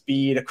with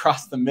speed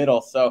across the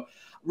middle. So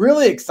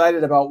really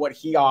excited about what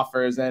he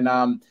offers. And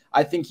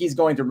I think he's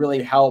going to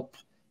really help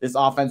this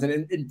offense.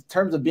 And in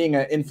terms of being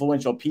an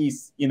influential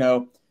piece,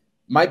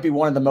 might be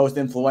one of the most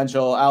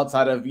influential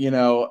outside of,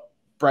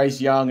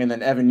 Bryce Young and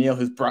then Evan Neal,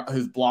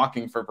 who's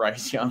blocking for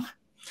Bryce Young.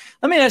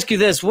 Let me ask you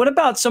this. What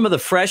about some of the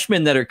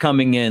freshmen that are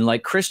coming in,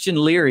 like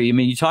Christian Leary? I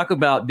mean, you talk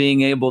about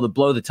being able to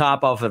blow the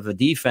top off of a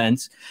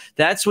defense.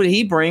 That's what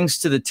he brings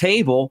to the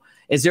table.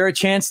 Is there a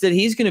chance that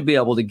he's going to be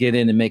able to get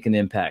in and make an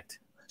impact?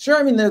 Sure.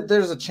 I mean,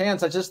 there's a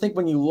chance. I just think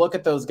when you look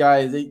at those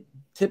guys, it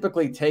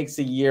typically takes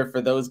a year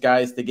for those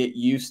guys to get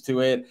used to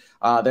it.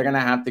 They're going to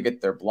have to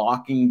get their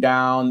blocking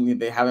down.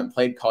 They haven't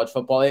played college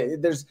football.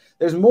 There's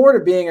more to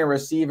being a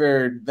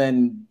receiver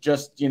than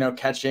just,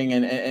 catching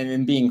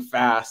and being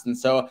fast. And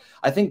so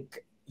I think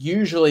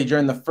usually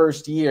during the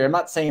first year, I'm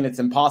not saying it's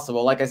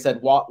impossible. Like I said,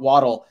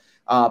 Waddle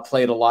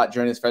played a lot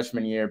during his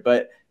freshman year,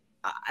 but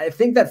I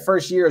think that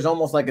first year is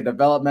almost like a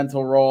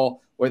developmental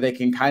role where they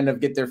can kind of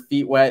get their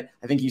feet wet.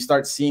 I think you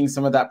start seeing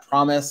some of that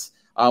promise.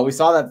 We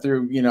saw that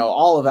through,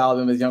 all of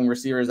Alabama's young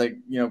receivers,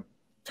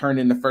 turned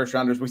into first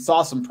rounders. We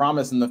saw some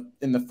promise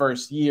in the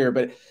first year,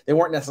 but they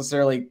weren't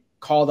necessarily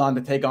called on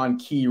to take on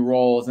key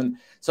roles. And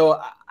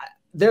so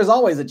there's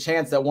always a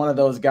chance that one of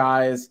those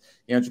guys,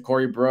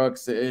 Ja'Cory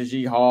Brooks,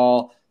 Ajee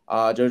Hall,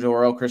 JoJo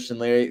Earl, Christian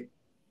Leary,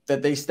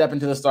 that they step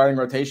into the starting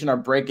rotation or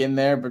break in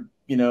there, but,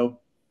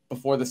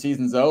 before the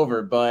season's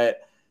over.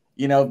 But,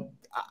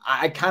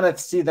 I kind of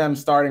see them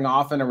starting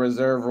off in a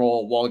reserve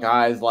role while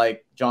guys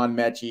like John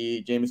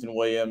Mechie, Jamison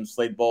Williams,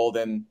 Slade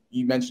Bolden,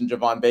 you mentioned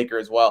Javon Baker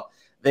as well,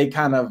 they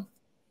kind of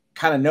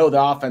know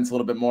the offense a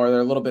little bit more.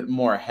 They're a little bit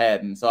more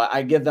ahead. And so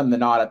I give them the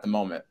nod at the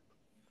moment.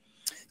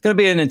 It's going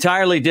to be an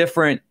entirely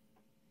different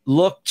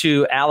look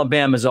to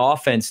Alabama's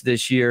offense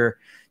this year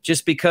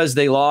just because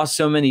they lost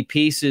so many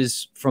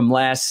pieces from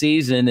last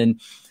season.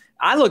 And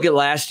I look at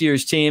last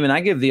year's team and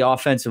I give the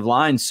offensive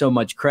line so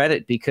much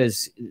credit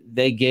because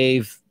they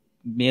gave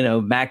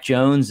Mac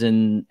Jones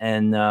and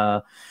in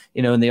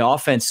the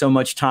offense so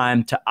much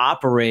time to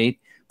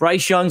operate.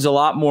 Bryce Young's a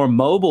lot more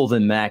mobile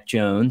than Mac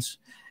Jones.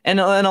 And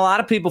a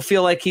lot of people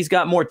feel like he's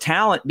got more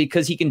talent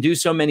because he can do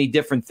so many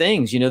different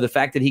things. The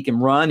fact that he can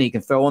run, he can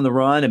throw on the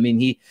run. I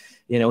mean,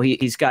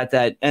 he's got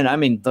that. And I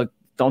mean, look,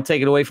 don't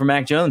take it away from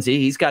Mac Jones.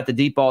 He's got the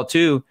deep ball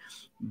too.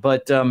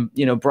 But,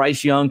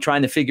 Bryce Young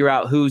trying to figure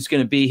out who's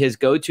going to be his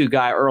go-to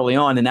guy early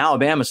on. And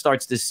Alabama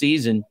starts this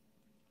season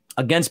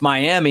against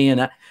Miami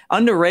and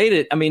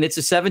underrated. I mean, it's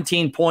a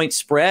 17-point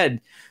spread.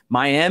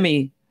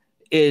 Miami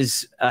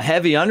is a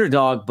heavy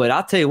underdog, but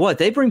I'll tell you what,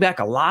 they bring back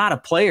a lot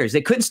of players.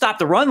 They couldn't stop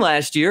the run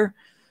last year,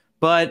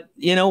 but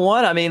you know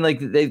what? I mean, like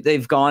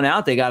they've gone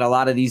out. They got a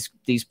lot of these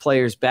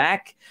players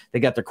back. They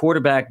got their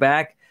quarterback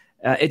back.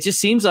 It just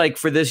seems like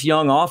for this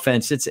young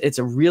offense, it's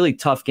a really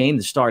tough game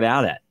to start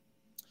out at.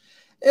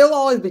 It'll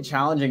always be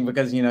challenging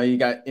because, you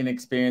got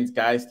inexperienced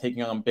guys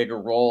taking on bigger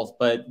roles,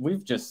 but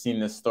we've just seen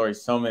this story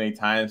so many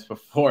times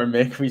before,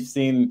 Mick. We've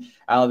seen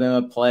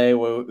Alabama play,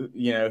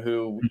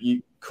 who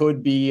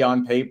could be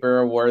on paper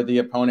a worthy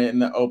opponent in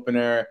the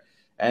opener,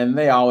 and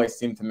they always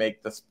seem to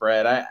make the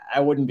spread. I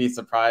wouldn't be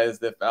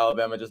surprised if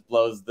Alabama just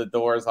blows the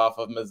doors off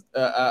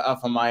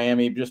of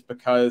Miami just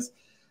because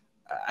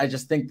I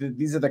just think that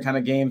these are the kind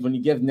of games when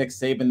you give Nick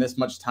Saban this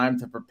much time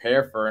to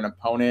prepare for an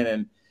opponent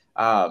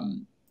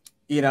and,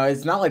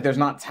 it's not like there's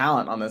not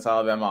talent on this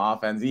Alabama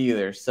offense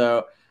either.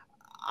 So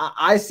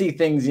I see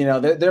things,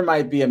 there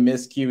might be a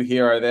miscue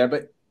here or there,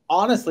 but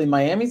honestly,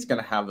 Miami's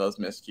going to have those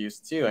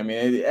miscues too. I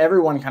mean,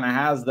 everyone kind of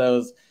has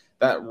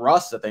that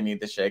rust that they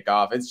need to shake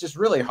off. It's just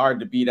really hard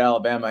to beat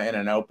Alabama in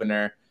an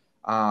opener.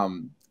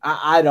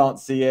 I don't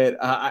see it.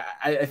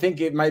 I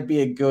think it might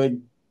be a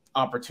good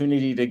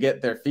opportunity to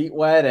get their feet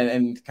wet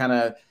and kind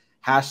of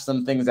hash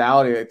some things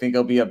out. I think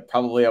it'll be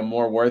probably a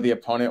more worthy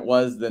opponent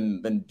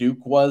than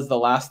Duke was the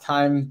last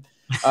time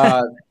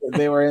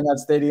they were in that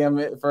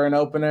stadium for an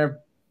opener.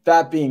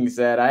 That being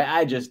said,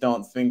 I just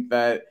don't think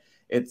that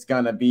it's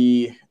going to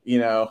be,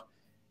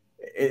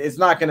 it's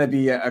not going to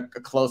be a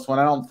close one.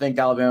 I don't think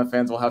Alabama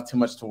fans will have too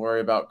much to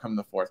worry about come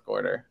the fourth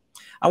quarter.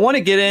 I want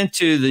to get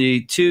into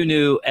the two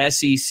new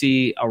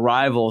SEC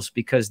arrivals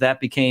because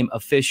that became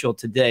official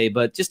today.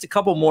 But just a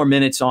couple more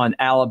minutes on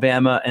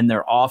Alabama and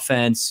their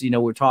offense.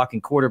 We're talking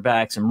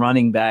quarterbacks and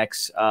running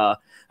backs.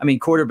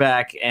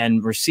 Quarterback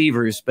and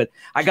receivers. But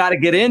I got to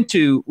get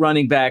into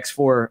running backs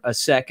for a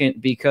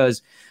second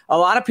because a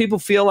lot of people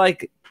feel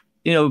like,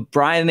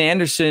 Brian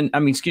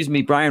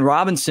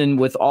Robinson,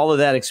 with all of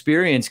that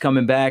experience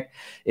coming back,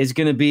 is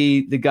going to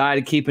be the guy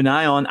to keep an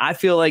eye on. I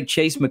feel like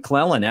Chase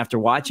McClellan, after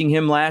watching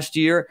him last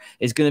year,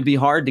 is going to be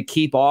hard to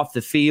keep off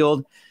the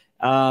field.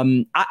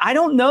 I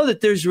don't know that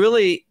there's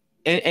really,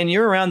 and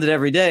you're around it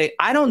every day,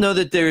 I don't know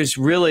that there's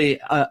really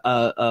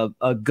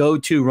a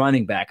go-to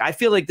running back. I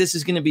feel like this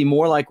is going to be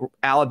more like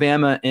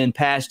Alabama in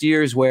past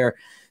years where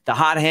the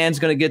hot hand's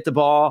going to get the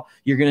ball.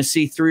 You're going to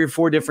see 3 or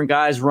 4 different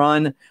guys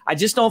run. I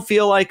just don't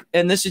feel like,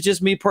 and this is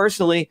just me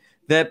personally,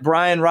 that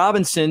Brian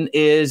Robinson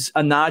is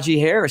a Najee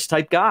Harris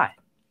type guy.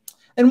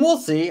 And we'll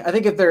see. I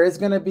think if there is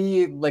going to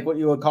be like what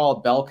you would call a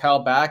bell cow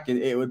back,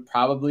 it would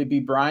probably be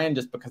Brian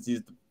just because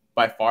he's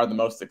by far the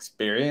most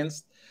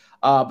experienced.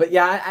 But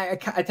yeah,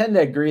 I tend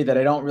to agree that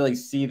I don't really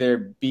see there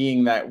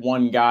being that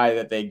one guy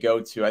that they go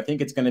to. I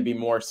think it's going to be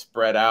more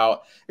spread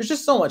out. There's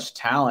just so much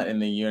talent in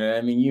the unit.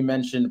 I mean, you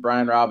mentioned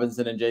Brian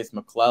Robinson and Jace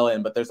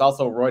McClellan, but there's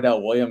also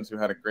Roydell Williams, who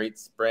had a great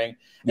spring.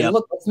 And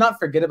look, let's not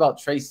forget about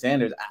Trey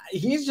Sanders.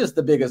 He's just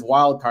the biggest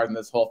wild card in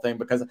this whole thing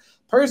because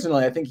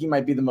personally, I think he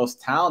might be the most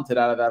talented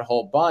out of that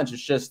whole bunch.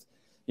 It's just,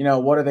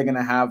 what are they going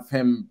to have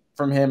from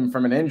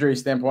an injury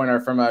standpoint, or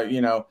from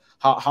a,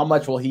 how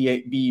much will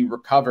he be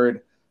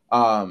recovered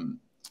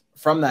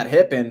from that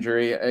hip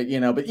injury,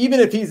 but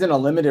even if he's in a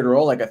limited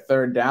role, like a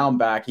third down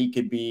back, he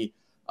could be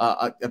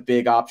a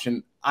big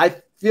option. I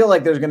feel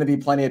like there's going to be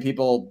plenty of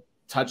people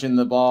touching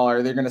the ball,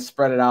 or they're going to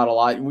spread it out a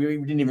lot. We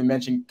didn't even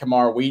mention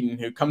Kamar Wheaton,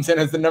 who comes in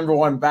as the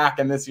 #1 back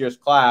in this year's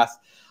class.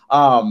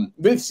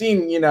 We've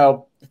seen,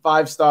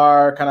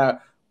 5-star kind of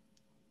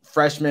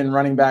freshman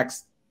running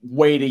backs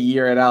wait a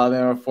year at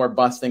Alabama before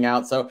busting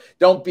out. So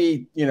don't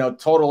be,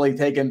 totally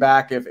taken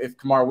back if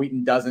Kamar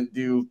Wheaton doesn't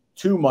do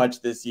too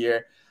much this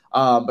year.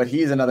 But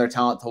he's another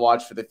talent to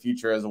watch for the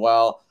future as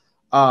well.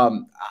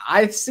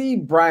 I see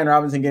Brian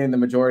Robinson getting the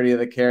majority of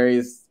the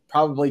carries,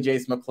 probably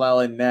Jace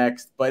McClellan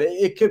next, but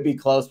it could be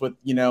close with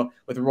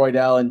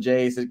Roydell and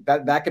Jace.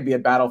 That could be a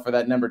battle for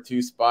that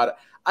 #2 spot.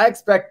 I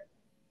expect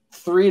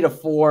 3 to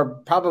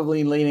 4,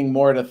 probably leaning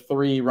more to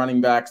 3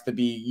 running backs to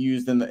be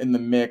used in the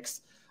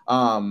mix.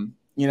 And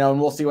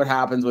we'll see what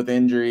happens with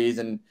injuries.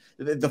 And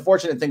the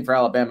fortunate thing for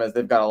Alabama is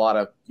they've got a lot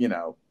of,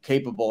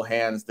 capable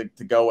hands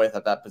to go with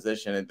at that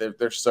position. And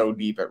they're so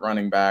deep at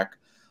running back,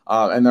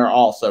 and they're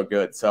all so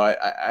good. So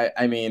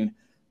I mean,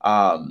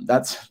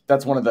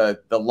 that's one of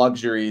the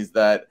luxuries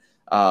that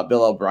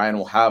Bill O'Brien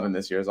will have in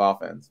this year's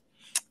offense.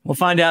 We'll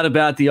find out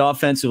about the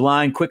offensive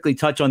line. Quickly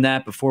touch on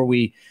that before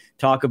we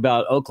talk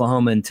about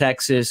Oklahoma and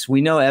Texas.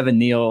 We know Evan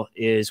Neal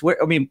is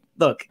where. I mean,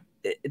 look,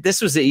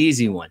 this was the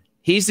easy one.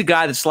 He's the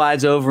guy that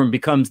slides over and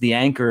becomes the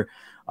anchor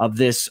of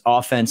this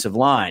offensive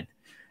line.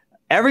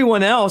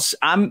 Everyone else,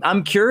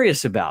 I'm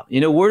curious about.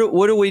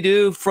 What do we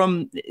do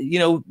from,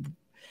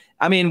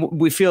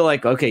 we feel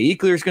like, okay,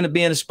 Ekeler's going to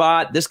be in a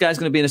spot. This guy's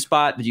going to be in a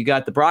spot. But you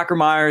got the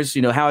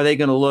Brockermeyers. How are they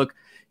going to look?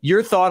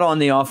 Your thought on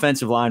the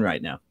offensive line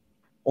right now?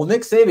 Well,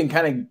 Nick Saban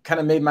kind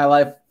of made my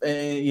life,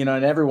 and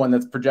everyone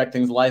that's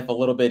projecting's life a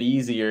little bit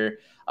easier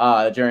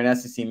during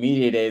SEC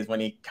Media Days when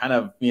he kind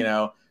of,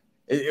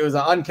 it was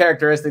an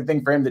uncharacteristic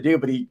thing for him to do,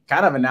 but he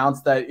kind of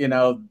announced that,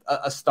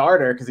 a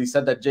starter, because he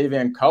said that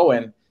Javion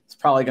Cohen is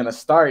probably going to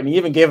start. And he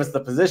even gave us the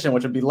position,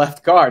 which would be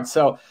left guard.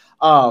 So,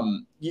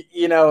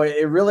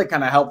 it really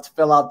kind of helped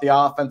fill out the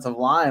offensive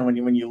line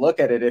when you look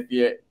at it.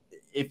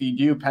 If you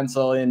do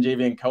pencil in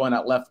Javion Cohen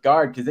at left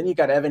guard, because then you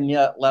got Evan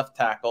Neal at left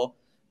tackle,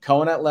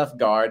 Cohen at left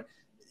guard.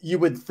 You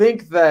would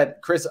think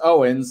that Chris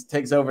Owens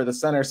takes over the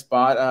center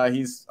spot.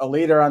 He's a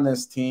leader on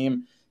this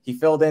team. He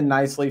filled in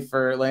nicely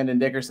for Landon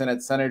Dickerson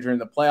at center during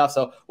the playoffs.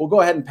 So we'll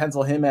go ahead and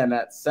pencil him in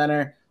at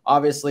center.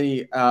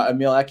 Obviously,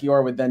 Emil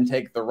Ekiyor would then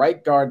take the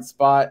right guard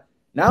spot.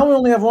 Now we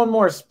only have one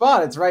more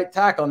spot. It's right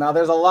tackle. Now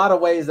there's a lot of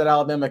ways that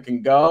Alabama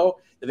can go.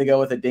 Do they go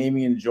with a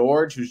Damian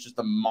George, who's just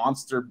a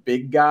monster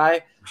big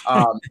guy?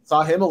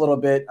 Saw him a little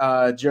bit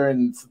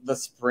during the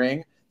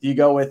spring. Do you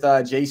go with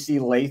J.C.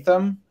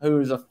 Latham,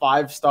 who's a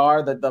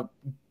 5-star, the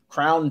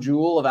crown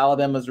jewel of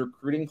Alabama's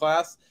recruiting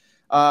class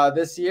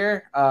this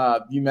year?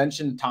 You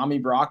mentioned Tommy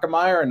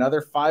Brockermeyer,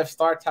 another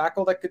 5-star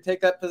tackle that could take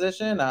that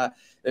position.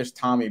 There's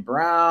Tommy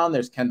Brown.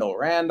 There's Kendall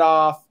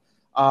Randolph.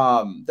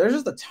 There's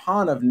just a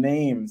ton of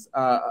names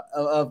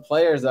of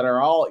players that are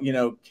all,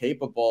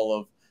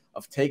 capable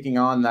of taking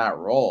on that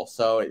role.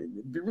 So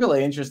it'd be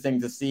really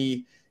interesting to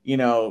see,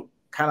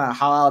 kind of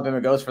how Alabama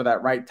goes for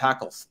that right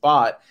tackle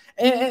spot.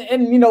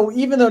 And you know,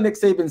 even though Nick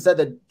Saban said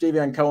that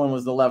Javion Cohen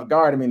was the left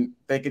guard, I mean,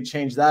 they could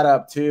change that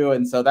up too.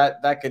 And so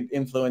that could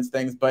influence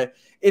things. But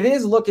it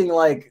is looking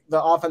like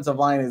the offensive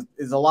line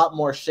is a lot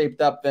more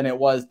shaped up than it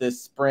was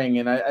this spring.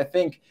 And I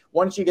think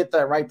once you get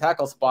that right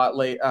tackle spot,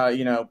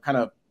 you know, kind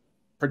of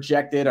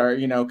projected or,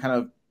 you know, kind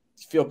of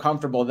feel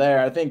comfortable there,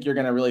 I think you're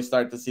going to really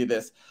start to see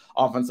this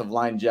offensive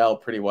line gel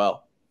pretty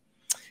well.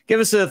 Give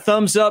us a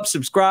thumbs up,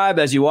 subscribe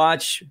as you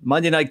watch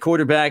Monday Night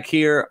Quarterback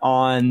here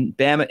on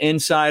Bama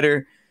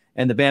Insider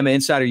and the Bama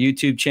Insider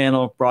YouTube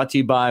channel, brought to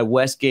you by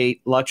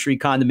Westgate Luxury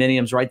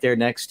Condominiums right there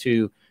next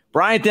to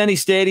Bryant-Denny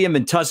Stadium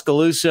in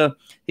Tuscaloosa.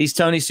 He's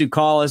Tony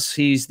Tsoukalas.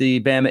 He's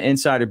the Bama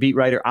Insider beat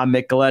writer. I'm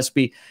Mick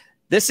Gillespie.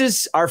 This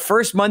is our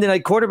first Monday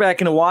Night Quarterback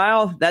in a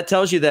while. That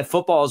tells you that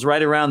football is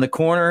right around the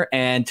corner.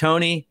 And,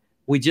 Tony,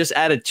 we just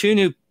added 2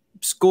 new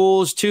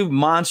schools, 2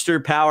 monster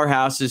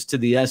powerhouses to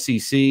the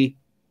SEC.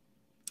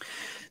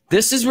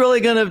 This is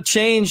really going to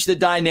change the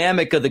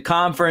dynamic of the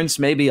conference.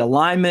 Maybe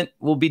alignment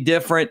will be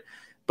different.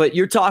 But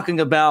you're talking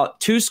about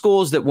 2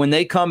 schools that when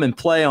they come and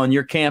play on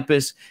your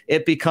campus,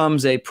 it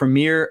becomes a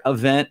premier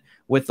event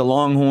with the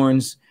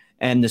Longhorns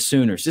and the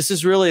Sooners. This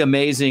is really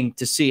amazing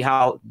to see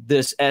how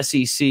this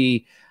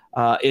SEC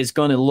is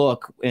going to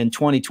look in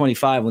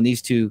 2025 when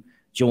these 2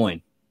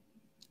 join.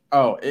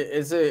 Oh,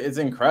 it's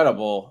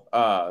incredible.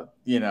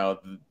 You know,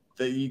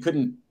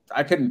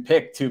 I couldn't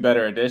pick 2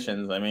 better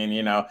additions. I mean,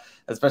 you know,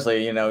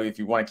 especially, you know, if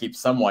you want to keep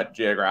somewhat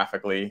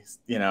geographically,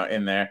 you know,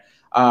 in there.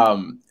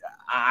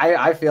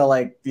 I feel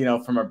like, you know,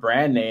 from a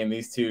brand name,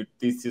 these two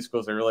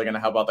schools are really going to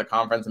help out the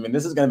conference. I mean,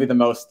 this is going to be the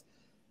most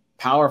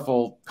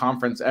powerful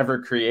conference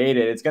ever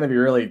created. It's going to be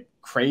really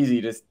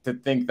crazy to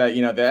think that,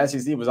 you know, the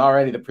SEC was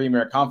already the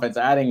premier conference.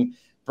 Adding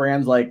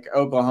brands like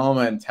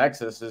Oklahoma and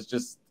Texas is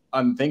just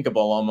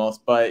unthinkable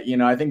almost. But, you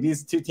know, I think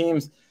these 2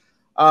 teams,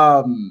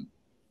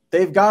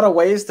 they've got a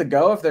ways to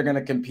go if they're going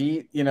to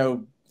compete. You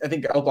know, I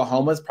think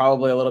Oklahoma is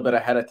probably a little bit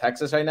ahead of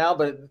Texas right now,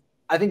 but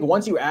I think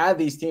once you add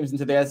these teams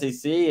into the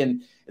SEC,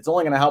 and it's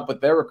only going to help with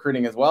their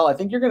recruiting as well, I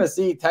think you're going to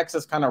see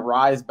Texas kind of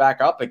rise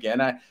back up again.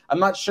 I'm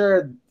not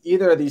sure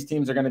either of these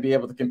teams are going to be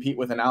able to compete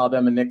with an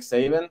Alabama Nick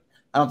Saban.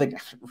 I don't think,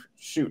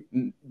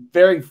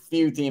 very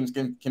few teams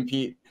can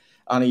compete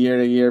on a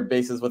year-to-year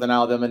basis with an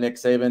Alabama Nick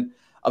Saban.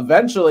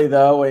 Eventually,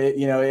 though,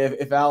 you know,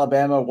 if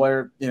Alabama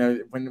were, you know,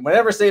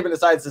 whenever Saban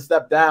decides to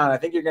step down, I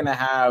think you're going to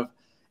have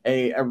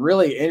a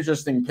really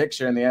interesting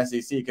picture in the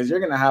SEC, because you're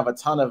going to have a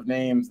ton of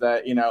names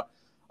that, you know,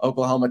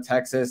 Oklahoma,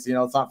 Texas, you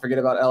know, let's not forget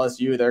about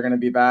LSU. They're going to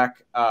be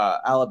back.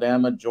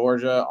 Alabama,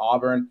 Georgia,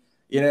 Auburn.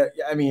 You know,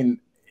 I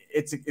mean,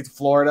 it's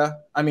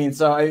Florida. I mean,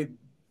 so I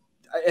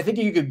think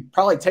you could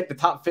probably take the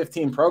top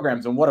 15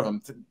 programs, and what of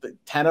them,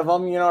 10 of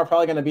them, you know, are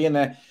probably going to be in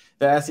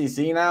the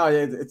SEC now.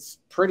 It's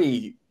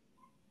pretty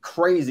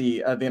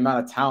crazy the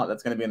amount of talent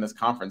that's going to be in this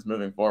conference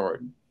moving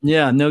forward.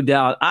 Yeah, no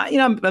doubt.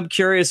 I'm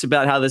curious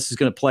about how this is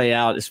going to play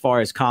out as far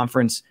as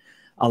conference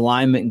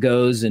alignment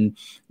goes, and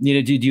you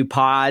know, do you do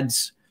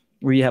pods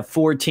where you have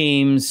 4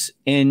 teams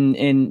in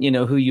you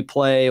know who you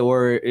play,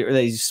 or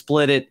they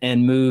split it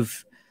and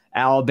move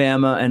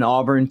Alabama and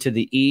Auburn to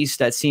the east?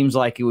 That seems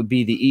like it would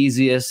be the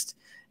easiest.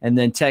 And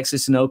then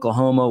Texas and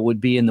Oklahoma would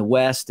be in the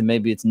West, and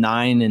maybe it's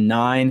 9 and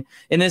 9.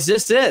 And is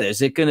this it?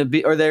 Is it going to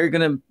be, or there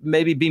going to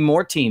maybe be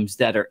more teams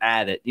that are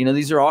added? You know,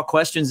 these are all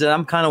questions that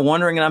I'm kind of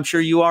wondering, and I'm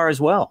sure you are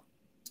as well.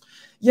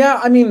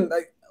 Yeah, I mean,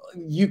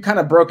 you kind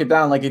of broke it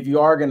down. Like, if you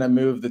are going to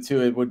move the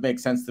 2, it would make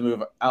sense to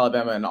move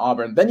Alabama and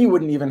Auburn. Then you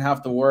wouldn't even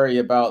have to worry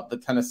about the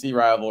Tennessee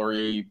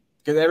rivalry,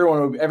 because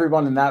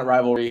everyone in that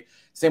rivalry,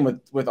 same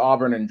with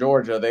Auburn and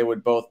Georgia, they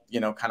would both, you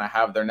know, kind of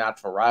have their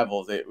natural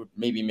rivals. It would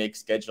maybe make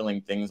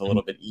scheduling things a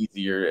little bit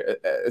easier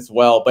as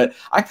well. But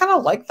I kind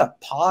of like the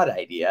pod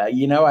idea.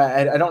 You know,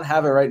 I don't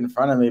have it right in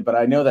front of me, but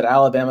I know that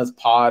Alabama's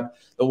pod,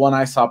 the one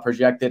I saw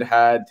projected,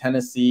 had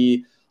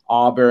Tennessee,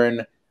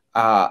 Auburn,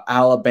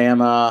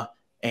 Alabama,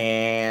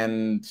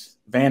 and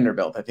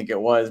Vanderbilt, I think it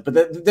was.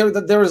 But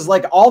there was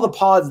like all the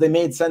pods, they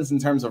made sense in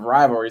terms of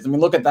rivalries. I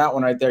mean, look at that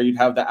one right there. You'd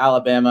have the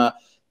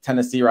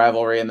Alabama-Tennessee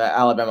rivalry and the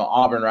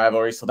Alabama-Auburn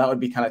rivalry. So that would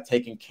be kind of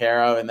taken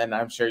care of. And then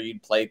I'm sure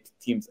you'd play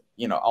teams,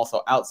 you know,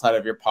 also outside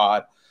of your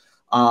pod.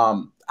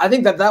 I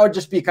think that would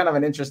just be kind of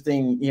an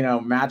interesting, you know,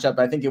 matchup.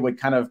 I think it would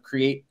kind of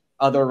create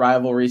other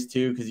rivalries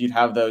too, because you'd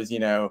have those, you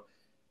know,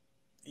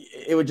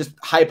 it would just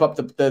hype up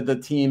the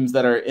teams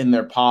that are in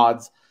their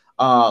pods.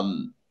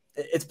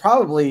 It's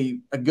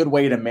probably a good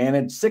way to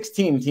manage.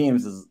 16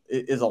 teams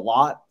is a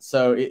lot.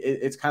 So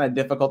it's kind of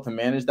difficult to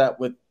manage that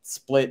with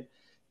split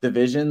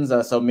divisions.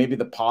 So maybe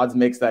the pods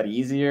makes that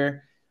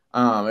easier.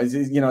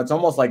 You know, it's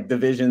almost like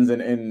divisions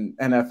in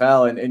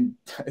NFL, and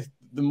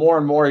the more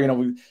and more, you know,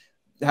 we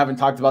haven't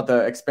talked about the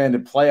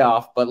expanded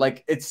playoff, but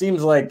like, it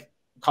seems like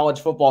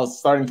college football is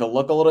starting to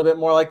look a little bit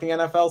more like the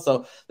NFL.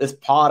 So this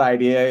pod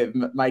idea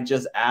might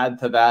just add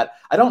to that.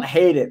 I don't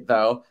hate it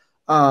though.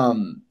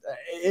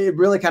 It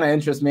really kind of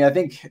interests me. I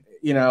think,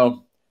 you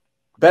know,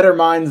 better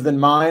minds than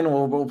mine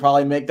will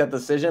probably make that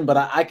decision, but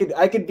I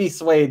could be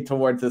swayed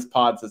towards this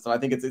pod system. I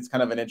think it's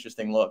kind of an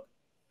interesting look.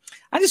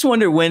 I just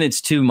wonder when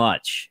it's too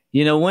much.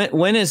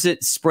 When is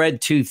it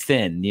spread too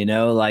thin?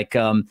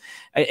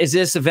 Is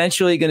this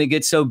eventually going to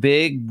get so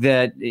big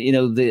that,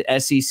 the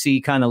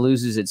SEC kind of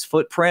loses its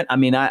footprint? I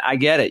mean, I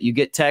get it. You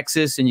get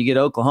Texas and you get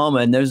Oklahoma,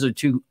 and those are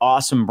two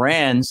awesome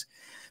brands,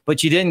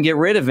 but you didn't get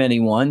rid of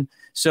anyone.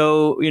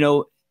 So,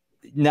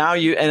 now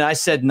and I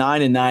said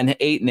 9 and 9,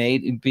 8 and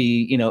 8, it'd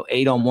be,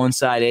 8 on one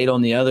side, 8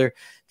 on the other.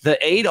 The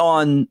 8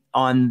 on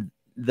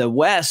the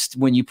West,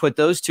 when you put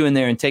those two in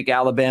there and take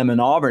Alabama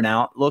and Auburn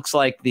out, looks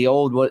like the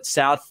old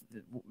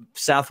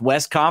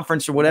Southwest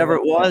Conference or whatever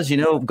it was,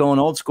 going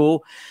old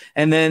school.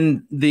 And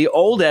then the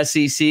old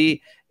SEC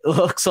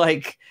looks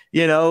like,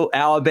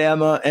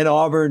 Alabama and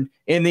Auburn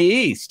in the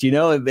East,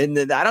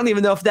 and I don't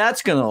even know if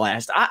that's going to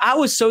last. I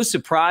was so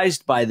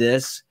surprised by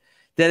this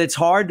that it's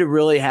hard to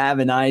really have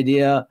an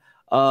idea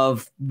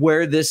of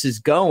where this is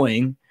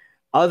going,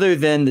 other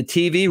than the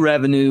TV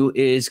revenue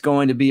is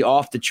going to be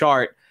off the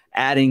chart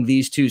adding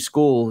these two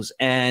schools.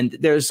 And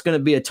there's going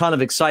to be a ton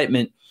of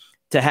excitement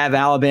to have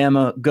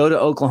Alabama go to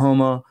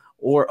Oklahoma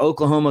or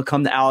Oklahoma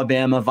come to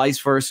Alabama, vice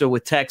versa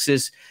with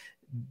Texas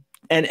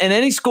and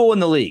any school in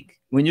the league.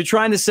 When you're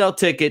trying to sell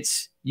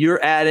tickets,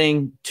 you're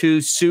adding two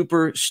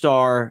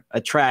superstar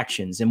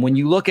attractions. And when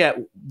you look at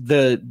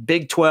the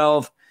Big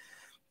 12,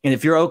 and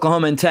if you're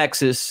Oklahoma and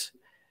Texas,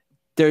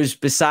 there's,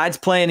 besides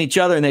playing each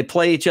other, and they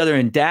play each other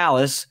in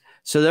Dallas,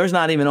 so there's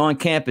not even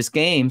on-campus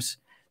games.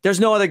 There's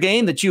no other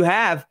game that you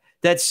have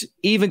that's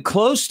even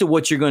close to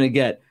what you're going to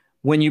get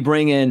when you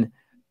bring in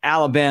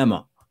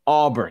Alabama,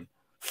 Auburn,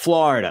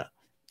 Florida,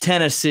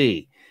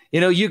 Tennessee.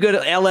 You go to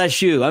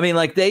LSU. I mean,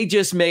 they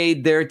just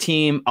made their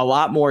team a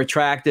lot more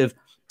attractive.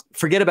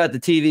 Forget about the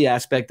TV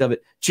aspect of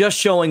it, just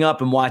showing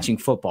up and watching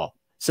football.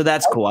 So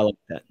that's cool. I like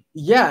that.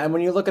 Yeah, and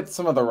when you look at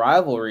some of the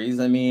rivalries,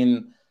 I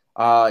mean,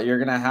 you're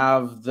going to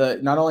have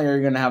not only are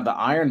you going to have the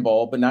Iron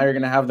Bowl, but now you're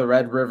going to have the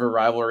Red River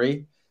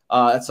rivalry.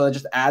 So it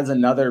just adds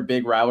another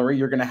big rivalry.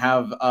 You're going to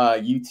have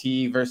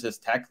UT versus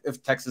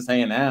Texas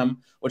A&M,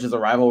 which is a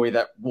rivalry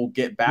that we'll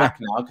get back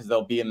now because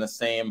they'll be in the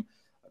same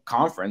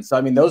conference. So,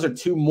 I mean, those are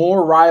two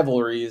more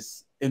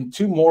rivalries and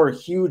two more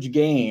huge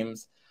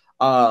games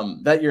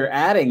that you're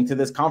adding to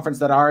this conference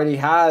that already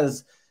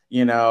has,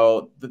 Tennessee,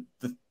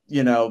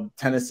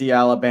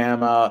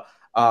 Alabama,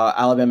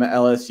 Alabama,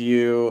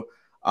 LSU,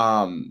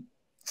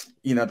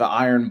 the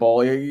Iron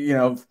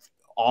Bowl,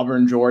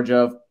 Auburn,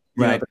 Georgia,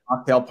 the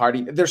cocktail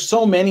party. There's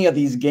so many of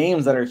these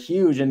games that are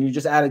huge, and you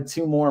just added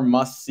two more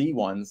must-see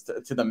ones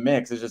to the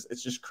mix.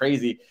 It's just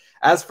crazy.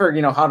 As for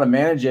how to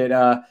manage it,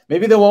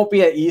 maybe there won't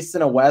be an East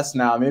and a West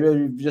now. Maybe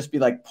it'll just be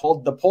like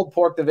the pulled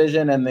pork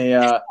division and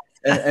the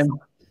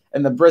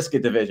and the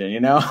brisket division.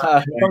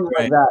 Something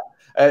like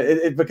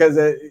that. Because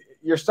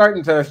you're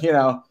starting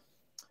to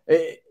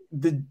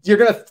you're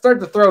going to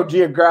start to throw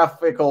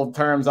geographical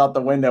terms out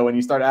the window when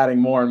you start adding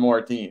more and more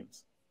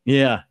teams.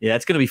 Yeah,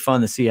 it's going to be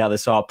fun to see how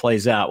this all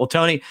plays out. Well,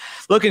 Tony,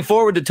 looking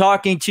forward to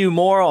talking to you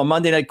more on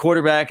Monday Night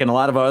Quarterback and a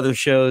lot of our other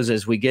shows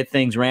as we get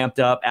things ramped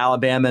up.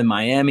 Alabama and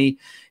Miami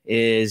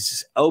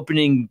is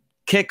opening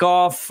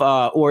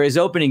kickoff, or is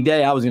opening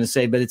day, I was going to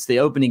say, but it's the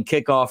opening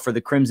kickoff for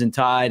the Crimson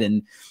Tide.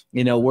 And,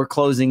 we're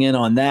closing in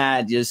on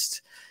that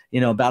just,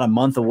 about a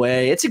month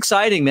away. It's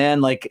exciting,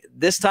 man.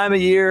 This time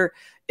of year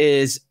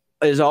is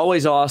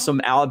always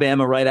awesome.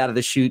 Alabama right out of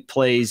the chute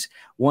plays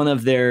one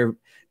of their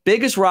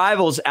biggest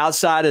rivals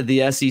outside of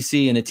the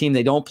SEC, and a team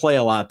they don't play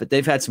a lot, but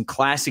they've had some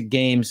classic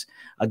games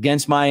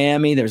against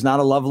Miami. There's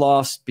not a love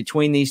lost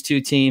between these two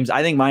teams.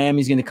 I think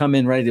Miami's going to come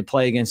in ready to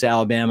play against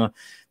Alabama,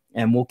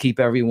 and we'll keep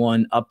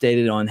everyone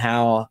updated on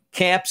how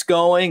camp's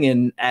going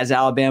and as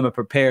Alabama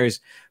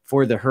prepares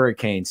for the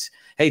Hurricanes.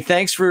 Hey,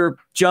 thanks for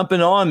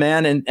jumping on,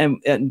 man,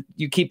 and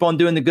you keep on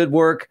doing the good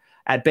work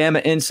at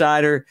Bama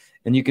Insider,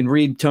 and you can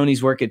read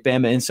Tony's work at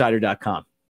BamaInsider.com.